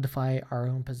help solidify our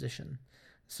own position.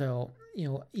 So,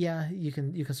 yeah, you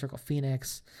can circle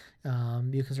Phoenix,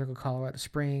 you can circle Colorado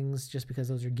Springs just because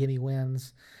those are gimme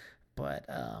wins. But,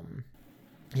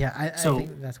 yeah, I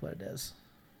think that's what it is.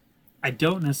 I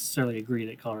don't necessarily agree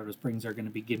that Colorado Springs are going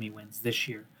to be gimme wins this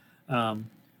year.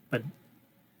 But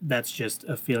that's just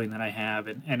a feeling that I have.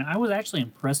 And I was actually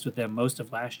impressed with them most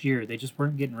of last year. They just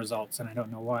weren't getting results, and I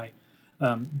don't know why.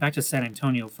 Back to San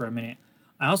Antonio for a minute.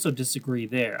 I also disagree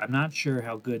there. I'm not sure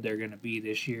how good they're going to be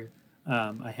this year.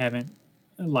 I haven't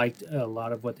liked a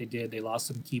lot of what they did. They lost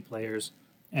some key players,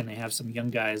 and they have some young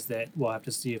guys that we'll have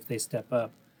to see if they step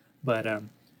up. But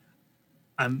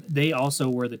they also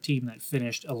were the team that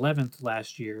finished 11th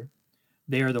last year.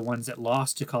 They are the ones that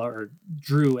lost to or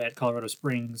drew at Colorado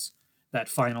Springs that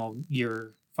final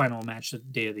match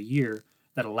day of the year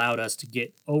that allowed us to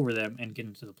get over them and get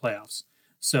into the playoffs.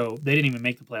 So they didn't even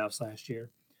make the playoffs last year.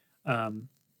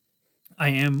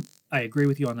 I agree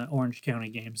with you on the Orange County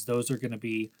games. Those are going to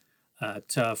be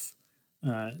tough.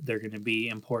 They're going to be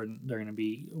important. They're going to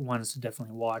be ones to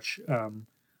definitely watch.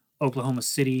 Oklahoma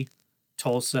City,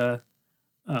 Tulsa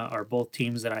are both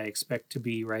teams that I expect to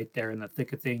be right there in the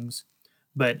thick of things.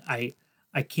 But I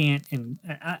can't, and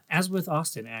as with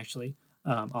Austin, actually,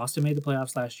 Austin made the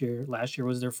playoffs last year. Last year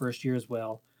was their first year as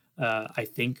well. I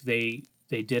think they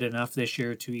did enough this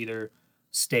year to either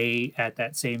stay at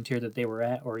that same tier that they were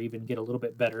at or even get a little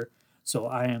bit better. So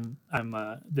I'm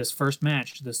this first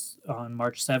match on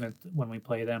March 7th when we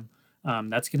play them.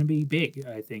 That's going to be big.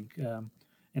 I think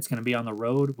it's going to be on the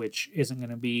road, which isn't going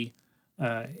to be.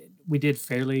 We did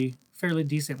fairly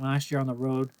decent last year on the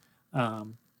road.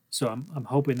 So I'm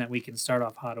hoping that we can start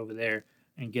off hot over there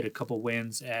and get a couple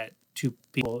wins at two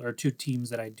teams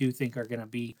that I do think are going to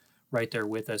be right there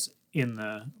with us in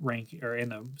the rank or in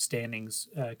the standings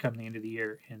come the end of the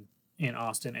year in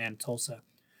Austin and Tulsa.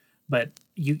 But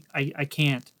I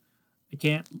can't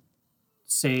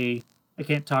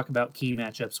talk about key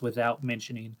matchups without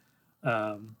mentioning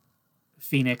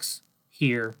Phoenix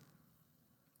here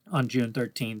on June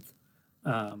 13th.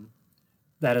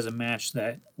 That is a match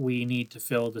that we need to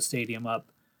fill the stadium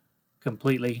up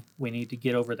completely. We need to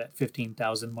get over that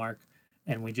 15,000 mark,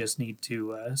 and we just need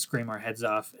to scream our heads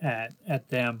off at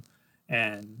them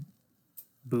and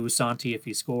boo Santi if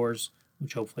he scores,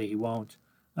 which hopefully he won't.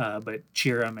 But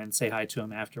cheer him and say hi to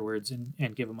him afterwards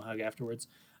and give him a hug afterwards.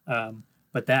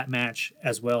 But that match,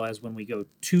 as well as when we go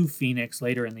to Phoenix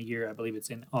later in the year, I believe it's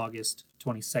in August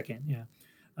 22nd.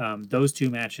 Yeah, those two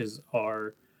matches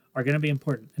are going to be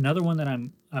important. Another one that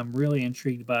I'm really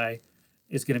intrigued by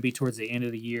is going to be towards the end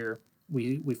of the year.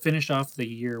 We finish off the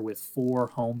year with 4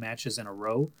 home matches in a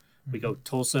row. We go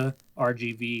Tulsa,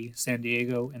 RGV, San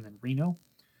Diego, and then Reno.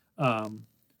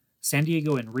 San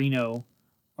Diego and Reno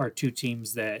are 2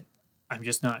 teams that I'm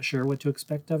just not sure what to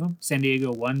expect of them. San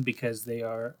Diego won because they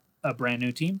are a brand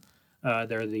new team.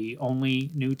 They're the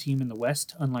only new team in the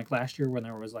West, unlike last year when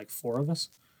there was like 4 of us.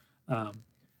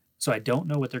 So I don't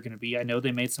know what they're going to be. I know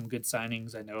they made some good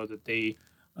signings. I know that they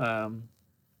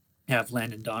have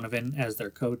Landon Donovan as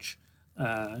their coach.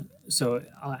 So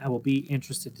I will be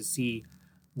interested to see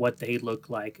what they look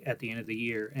like at the end of the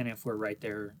year and if they're right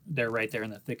there in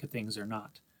the thick of things or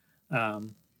not.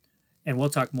 And we'll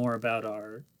talk more about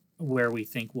where we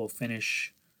think we'll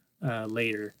finish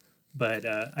later. But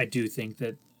I do think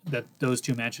that those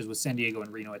 2 matches with San Diego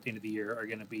and Reno at the end of the year are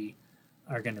going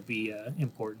to be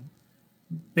important.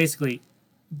 Basically,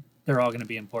 they're all going to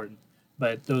be important,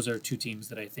 but those are 2 teams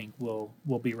that I think will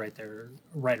be right there,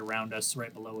 right around us,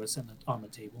 right below us, and on the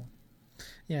table.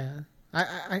 Yeah,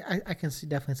 I can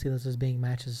definitely see those as being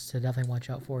matches to definitely watch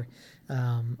out for.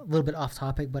 A little bit off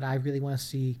topic, but I really want to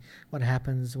see what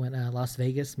happens when Las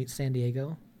Vegas meets San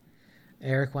Diego.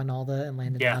 Eric Wynalda and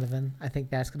Landon Donovan. I think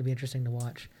that's going to be interesting to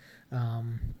watch.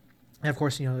 And of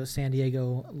course, San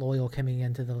Diego Loyal coming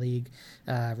into the league,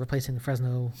 replacing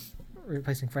Fresno,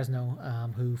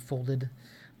 who folded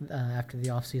after the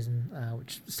offseason,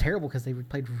 which is terrible because they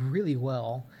played really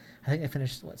well. I think they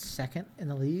finished, second in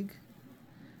the league?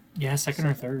 Yeah, second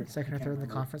or third in the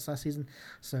conference last season.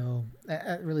 So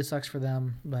that really sucks for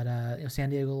them. But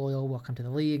San Diego Loyal, welcome to the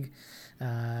league.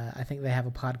 I think they have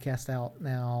a podcast out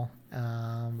now.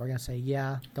 We're gonna say,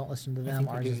 don't listen to them.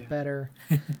 Ours is better.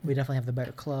 We definitely have the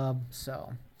better club.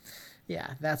 So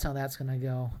yeah, that's how that's gonna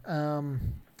go.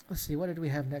 Let's see, what did we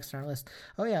have next on our list?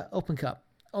 Oh yeah, Open Cup.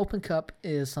 Open Cup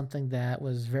is something that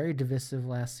was very divisive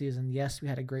last season. Yes, we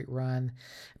had a great run,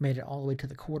 made it all the way to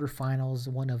the quarterfinals,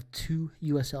 one of 2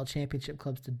 USL championship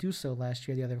clubs to do so last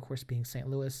year, the other, of course, being St.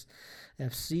 Louis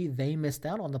FC. They missed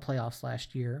out on the playoffs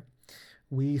last year.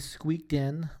 We squeaked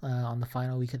in on the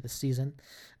final week of the season.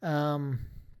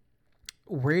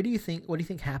 What do you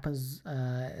think happens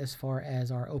as far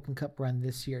as our Open Cup run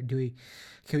this year? Do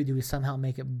we somehow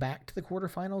make it back to the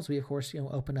quarterfinals? We of course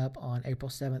open up on April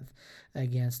 7th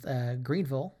against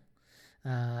Greenville,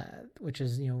 which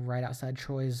is right outside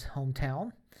Troy's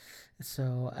hometown.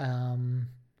 So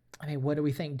what do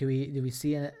we think? Do we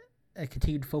see a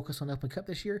continued focus on Open Cup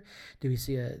this year? Do we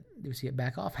see it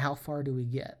back off? How far do we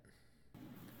get?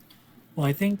 Well,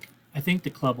 I think the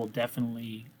club will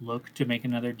definitely look to make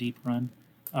another deep run.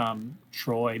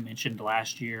 Troy mentioned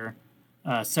last year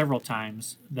several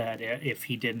times that if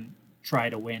he didn't try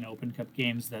to win Open Cup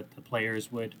games, that the players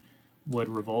would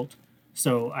revolt.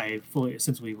 So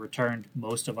since we returned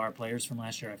most of our players from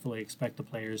last year, I fully expect the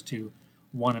players to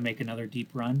want to make another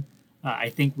deep run. I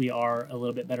think we are a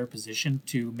little bit better positioned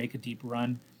to make a deep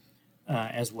run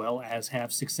as well as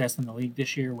have success in the league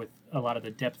this year with a lot of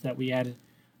the depth that we added.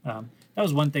 That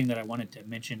was one thing that I wanted to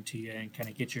mention to you and kind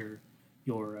of get your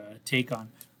take on.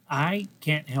 I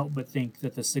can't help but think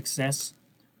that the success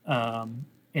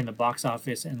in the box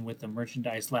office and with the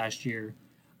merchandise last year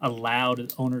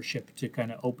allowed ownership to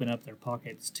kind of open up their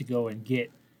pockets to go and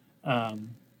get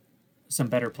some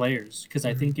better players. Because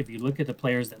I think if you look at the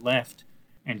players that left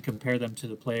and compare them to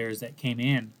the players that came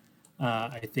in,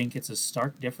 I think it's a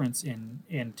stark difference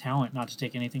in talent, not to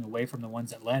take anything away from the ones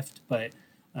that left, but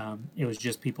it was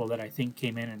just people that I think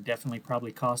came in and definitely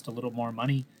probably cost a little more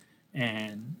money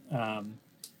and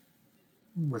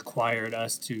required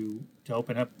us to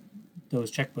open up those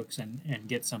checkbooks and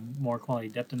get some more quality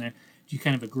depth in there. Do you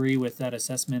kind of agree with that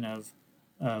assessment of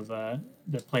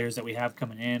the players that we have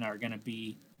coming in are going to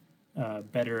be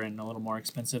better and a little more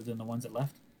expensive than the ones that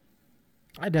left?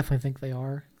 I definitely think they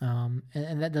are,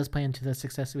 and that does play into the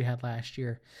success we had last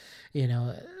year.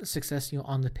 Success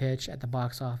on the pitch, at the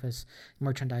box office,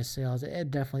 merchandise sales.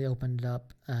 It definitely opened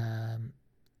up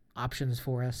options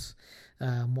for us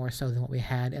more so than what we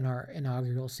had in our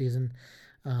inaugural season.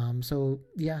 So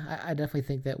yeah, I definitely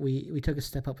think that we took a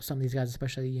step up with some of these guys,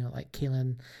 especially like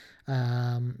Keelan,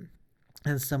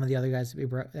 and some of the other guys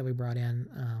that we brought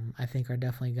in, I think are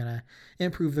definitely going to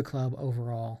improve the club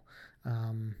overall.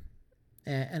 Um,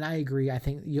 and I agree. I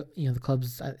think the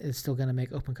club's is still going to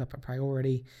make Open Cup a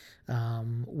priority,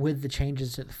 with the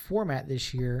changes to the format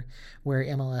this year, where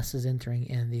MLS is entering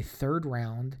in the third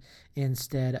round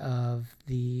instead of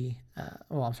the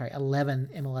 11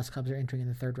 MLS clubs are entering in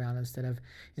the third round instead of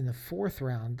in the fourth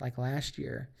round like last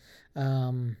year.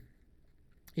 Um,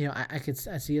 I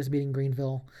see us beating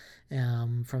Greenville.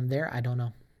 From there, I don't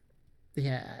know.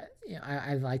 Yeah,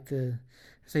 I'd like to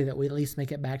say that we at least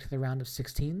make it back to the round of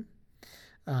 16.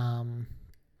 Um,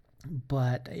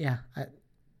 but yeah,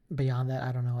 beyond that,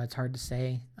 I don't know. It's hard to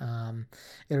say.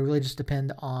 It'll really just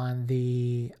depend on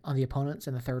the opponents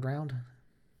in the third round.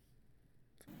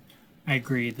 I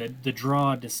agree that the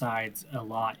draw decides a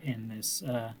lot in this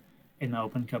in the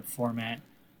Open Cup format,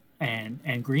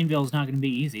 and Greenville's not going to be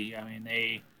easy. I mean,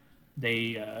 they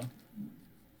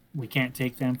we can't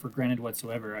take them for granted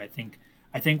whatsoever. I think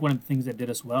one of the things that did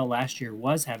us well last year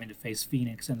was having to face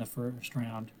Phoenix in the first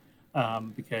round,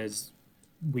 because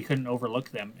we couldn't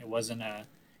overlook them. It wasn't a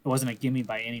gimme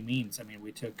by any means. I mean,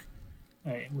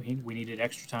 we needed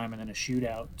extra time and then a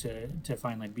shootout to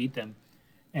finally beat them,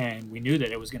 and we knew that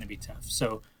it was going to be tough.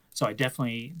 So I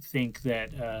definitely think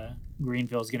that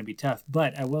Greenville is going to be tough.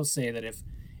 But I will say that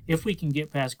if we can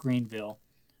get past Greenville,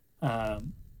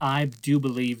 I do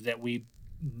believe that we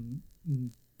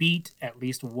beat at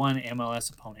least one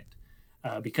MLS opponent.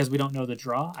 Because we don't know the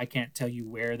draw, I can't tell you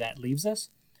where that leaves us.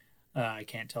 I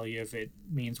can't tell you if it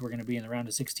means we're going to be in the round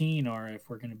of 16 or if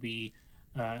we're going to be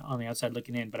on the outside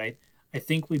looking in. But I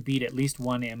think we beat at least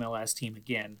one MLS team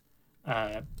again.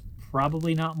 Uh,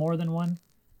 Probably not more than one,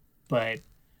 but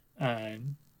uh,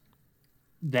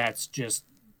 that's just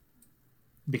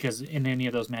because in any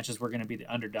of those matches we're going to be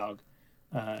the underdog,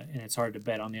 and it's hard to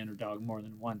bet on the underdog more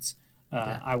than once.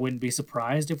 Yeah. I wouldn't be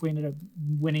surprised if we ended up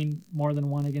winning more than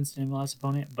one against an MLS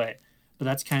opponent, but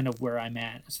that's kind of where I'm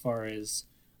at as far as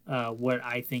what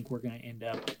I think we're going to end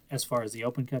up as far as the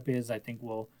Open Cup is. I think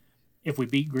if we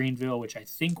beat Greenville, which I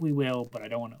think we will, but I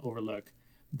don't want to overlook,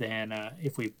 then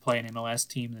if we play an MLS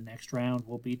team the next round,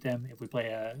 we'll beat them. If we play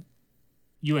a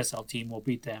USL team, we'll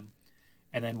beat them,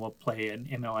 and then we'll play an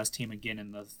MLS team again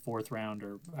in the fourth round.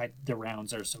 The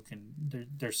rounds are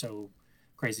they're so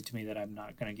crazy to me that I'm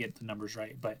not going to get the numbers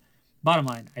right. But bottom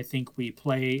line, I think we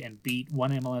play and beat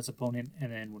one MLS opponent,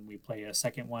 and then when we play a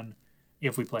second one,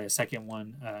 if we play a second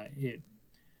one,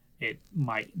 it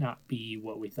might not be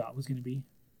what we thought was going to be.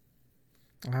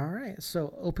 All right.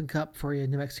 So Open Cup for you,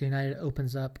 New Mexico United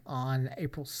opens up on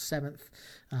April 7th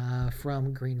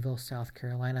from Greenville, South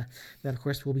Carolina. That, of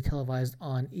course, will be televised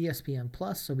on ESPN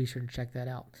Plus, so be sure to check that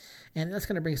out. And that's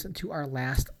going to bring us to our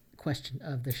last question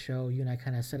of the show. You and I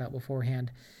kind of set up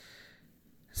beforehand.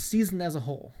 Season as a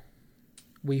whole.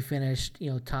 We finished,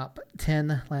 top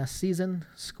 10 last season,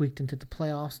 squeaked into the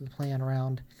playoffs and the play-in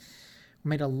round. We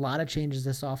made a lot of changes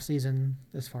this offseason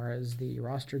as far as the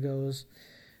roster goes.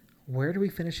 Where do we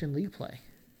finish in league play?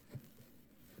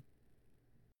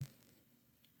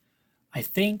 I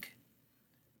think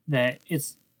that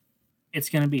it's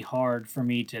going to be hard for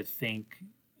me to think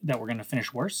that we're going to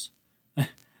finish worse.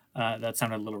 That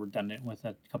sounded a little redundant with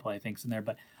a couple of things in there,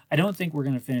 but I don't think we're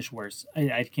going to finish worse.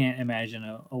 I can't imagine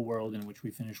a world in which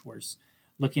we finish worse.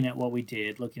 Looking at what we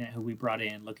did, looking at who we brought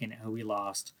in, looking at who we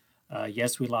lost.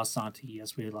 Yes, we lost Santi.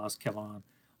 Yes, we lost Kevon.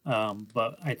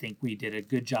 But I think we did a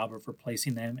good job of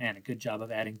replacing them and a good job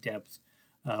of adding depth,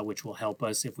 which will help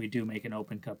us if we do make an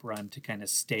Open Cup run to kind of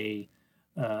stay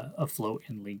afloat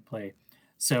in league play.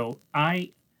 So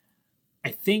I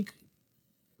think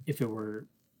if it were,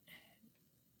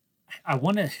 I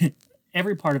want to.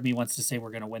 Every part of me wants to say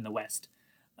we're going to win the West.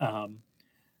 Um,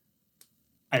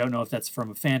 I don't know if that's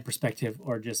from a fan perspective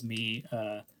or just me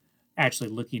actually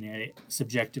looking at it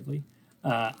subjectively.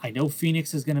 I know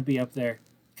Phoenix is going to be up there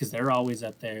because they're always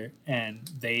up there, and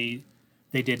they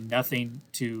did nothing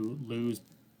to lose.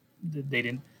 They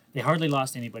didn't. They hardly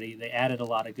lost anybody. They added a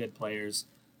lot of good players.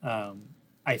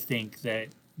 I think that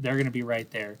they're going to be right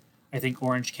there. I think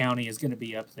Orange County is going to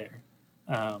be up there,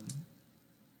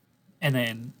 and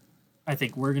then I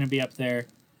think we're going to be up there.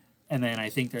 And then I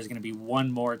think there's going to be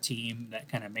one more team that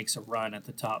kind of makes a run at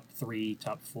the top three,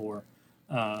 top four,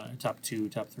 top two,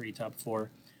 top three, top four.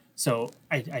 So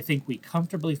I think we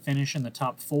comfortably finish in the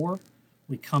top four.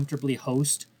 We comfortably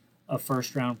host a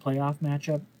first round playoff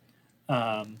matchup.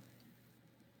 Um,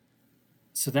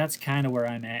 so that's kind of where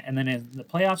I'm at. And then in the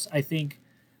playoffs, I think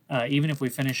even if we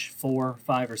finish 4,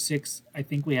 5, or 6, I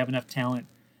think we have enough talent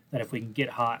that if we can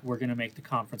get hot, we're going to make the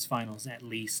conference finals at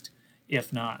least,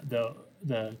 if not the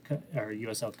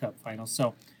USL Cup finals.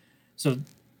 So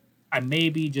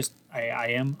I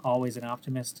am always an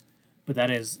optimist, but that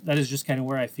is just kind of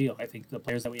where I feel. I think the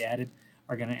players that we added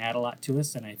are going to add a lot to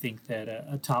us, and I think that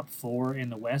a top 4 in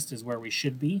the West is where we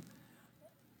should be.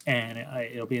 And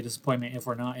it'll be a disappointment if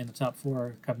we're not in the top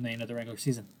 4 come the end of the regular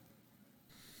season.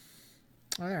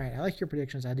 All right, I like your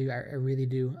predictions. I do. I really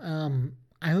do. I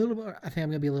think I'm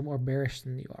going to be a little more bearish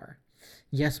than you are.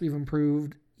 Yes, we've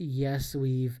improved. Yes,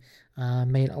 we've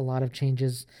made a lot of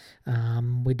changes.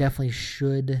 We definitely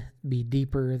should be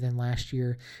deeper than last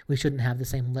year. We shouldn't have the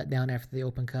same letdown after the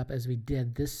Open Cup as we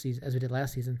did this season, as we did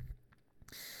last season.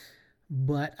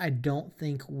 But I don't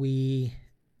think we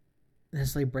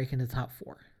necessarily break into the top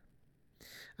 4.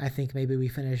 I think maybe we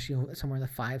finish, somewhere in the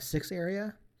 5-6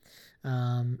 area.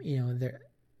 There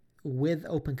with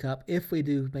Open Cup, if we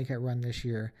do make a run this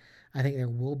year, I think there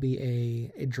will be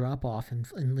a drop off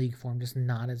in league form, just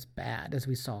not as bad as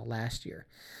we saw last year.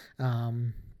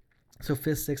 So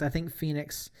 5th, 6th, I think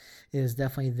Phoenix is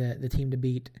definitely the team to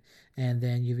beat, and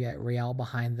then you've got Real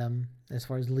behind them as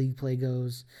far as league play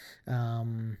goes.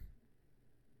 I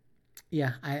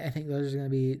think those are going to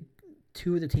be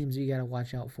 2 of the teams that you got to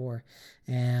watch out for,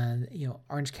 and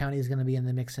Orange County is going to be in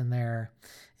the mix in there,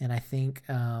 and I think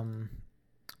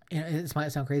it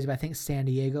might sound crazy, but I think San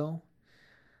Diego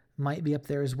might be up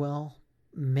there as well.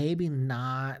 Maybe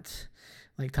not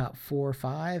like top 4 or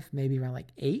 5, maybe around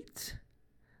like 8.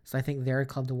 So I think they're a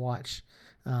club to watch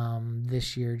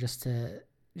this year, just to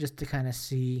kind of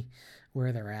see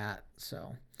where they're at.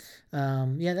 So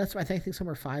that's what I think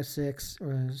somewhere 5-6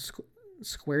 or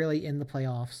squarely in the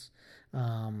playoffs.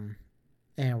 And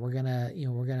we're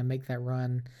gonna make that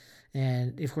run,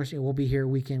 and of course we'll be here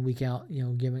week in, week out,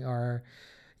 giving our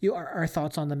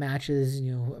thoughts on the matches,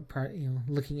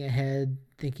 looking ahead,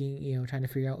 thinking, trying to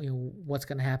figure out what's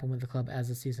going to happen with the club as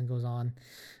the season goes on.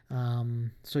 A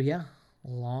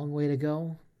long way to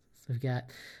go. So we've got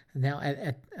now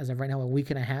as of right now a week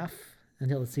and a half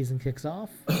until the season kicks off.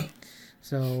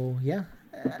 So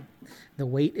the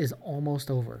wait is almost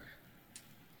over.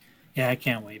 Yeah, I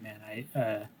can't wait, man.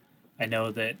 I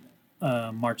know that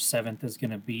March 7th is going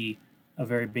to be a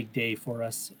very big day for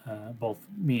us, both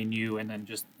me and you, and then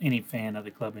just any fan of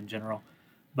the club in general.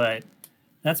 But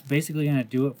that's basically going to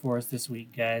do it for us this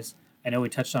week, guys. I know we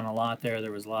touched on a lot there.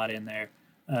 There was a lot in there.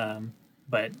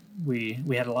 But we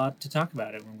had a lot to talk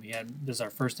about it when this is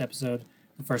our first episode,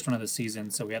 the first one of the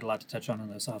season, so we had a lot to touch on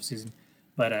in this off season.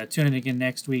 But tune in again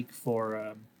next week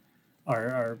for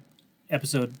our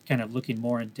episode kind of looking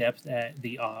more in depth at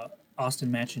the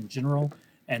Austin match in general,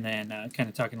 and then kind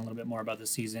of talking a little bit more about the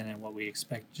season and what we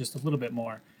expect just a little bit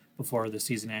more before the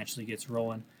season actually gets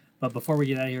rolling. But before we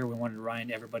get out of here, we wanted to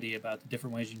remind everybody about the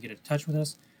different ways you can get in touch with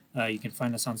us. You can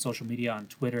find us on social media, on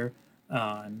Twitter. Do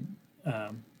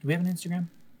we have an Instagram?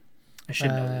 I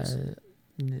should know this.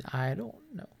 I don't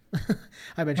know.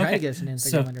 I've been trying to get us an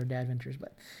Instagram under Dad Ventures,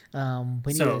 but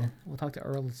we'll talk to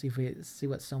Earl and see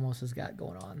what Somos has got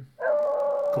going on.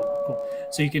 Cool.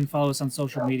 So you can follow us on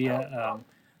social media.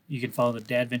 You can follow the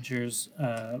Dad Ventures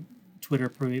Twitter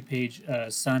page.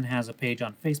 Son has a page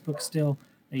on Facebook still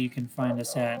that you can find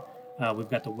us at. We've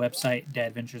got the website,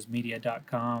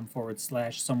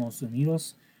 dadventuresmedia.com/Somos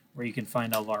Unidos, where you can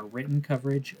find all of our written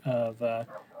coverage of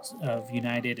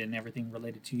United and everything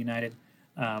related to United.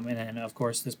 And then, of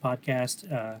course, this podcast,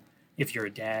 if you're a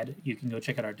dad, you can go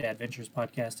check out our Dad Ventures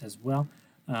podcast as well.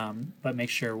 But make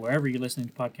sure wherever you're listening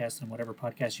to podcasts and whatever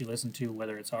podcast you listen to,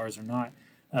 whether it's ours or not,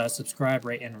 subscribe,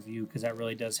 rate, and review, because that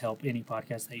really does help any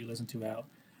podcast that you listen to out.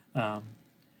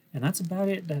 And that's about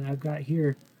it that I've got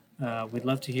here. We'd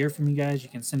love to hear from you guys. You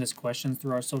can send us questions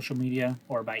through our social media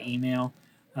or by email.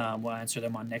 We'll answer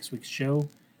them on next week's show.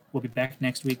 We'll be back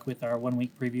next week with our 1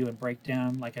 week preview and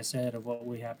breakdown, like I said, of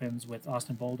what happens with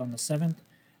Austin Bold on the 7th.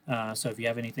 So if you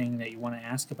have anything that you want to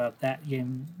ask about that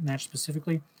game match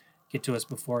specifically, get to us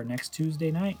before next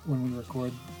Tuesday night when we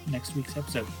record next week's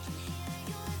episode.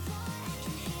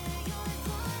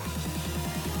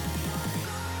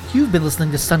 You've been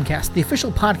listening to Suncast, the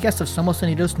official podcast of Somos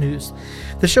Unidos News.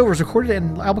 The show was recorded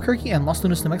in Albuquerque and Los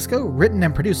Lunas, New Mexico, written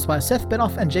and produced by Seth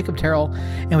Benoff and Jacob Terrell,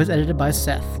 and was edited by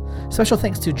Seth. Special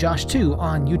thanks to Josh 2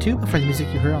 on YouTube for the music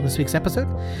you heard on this week's episode.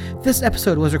 This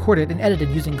episode was recorded and edited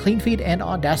using CleanFeed and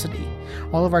Audacity.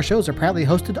 All of our shows are proudly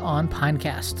hosted on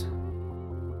Pinecast.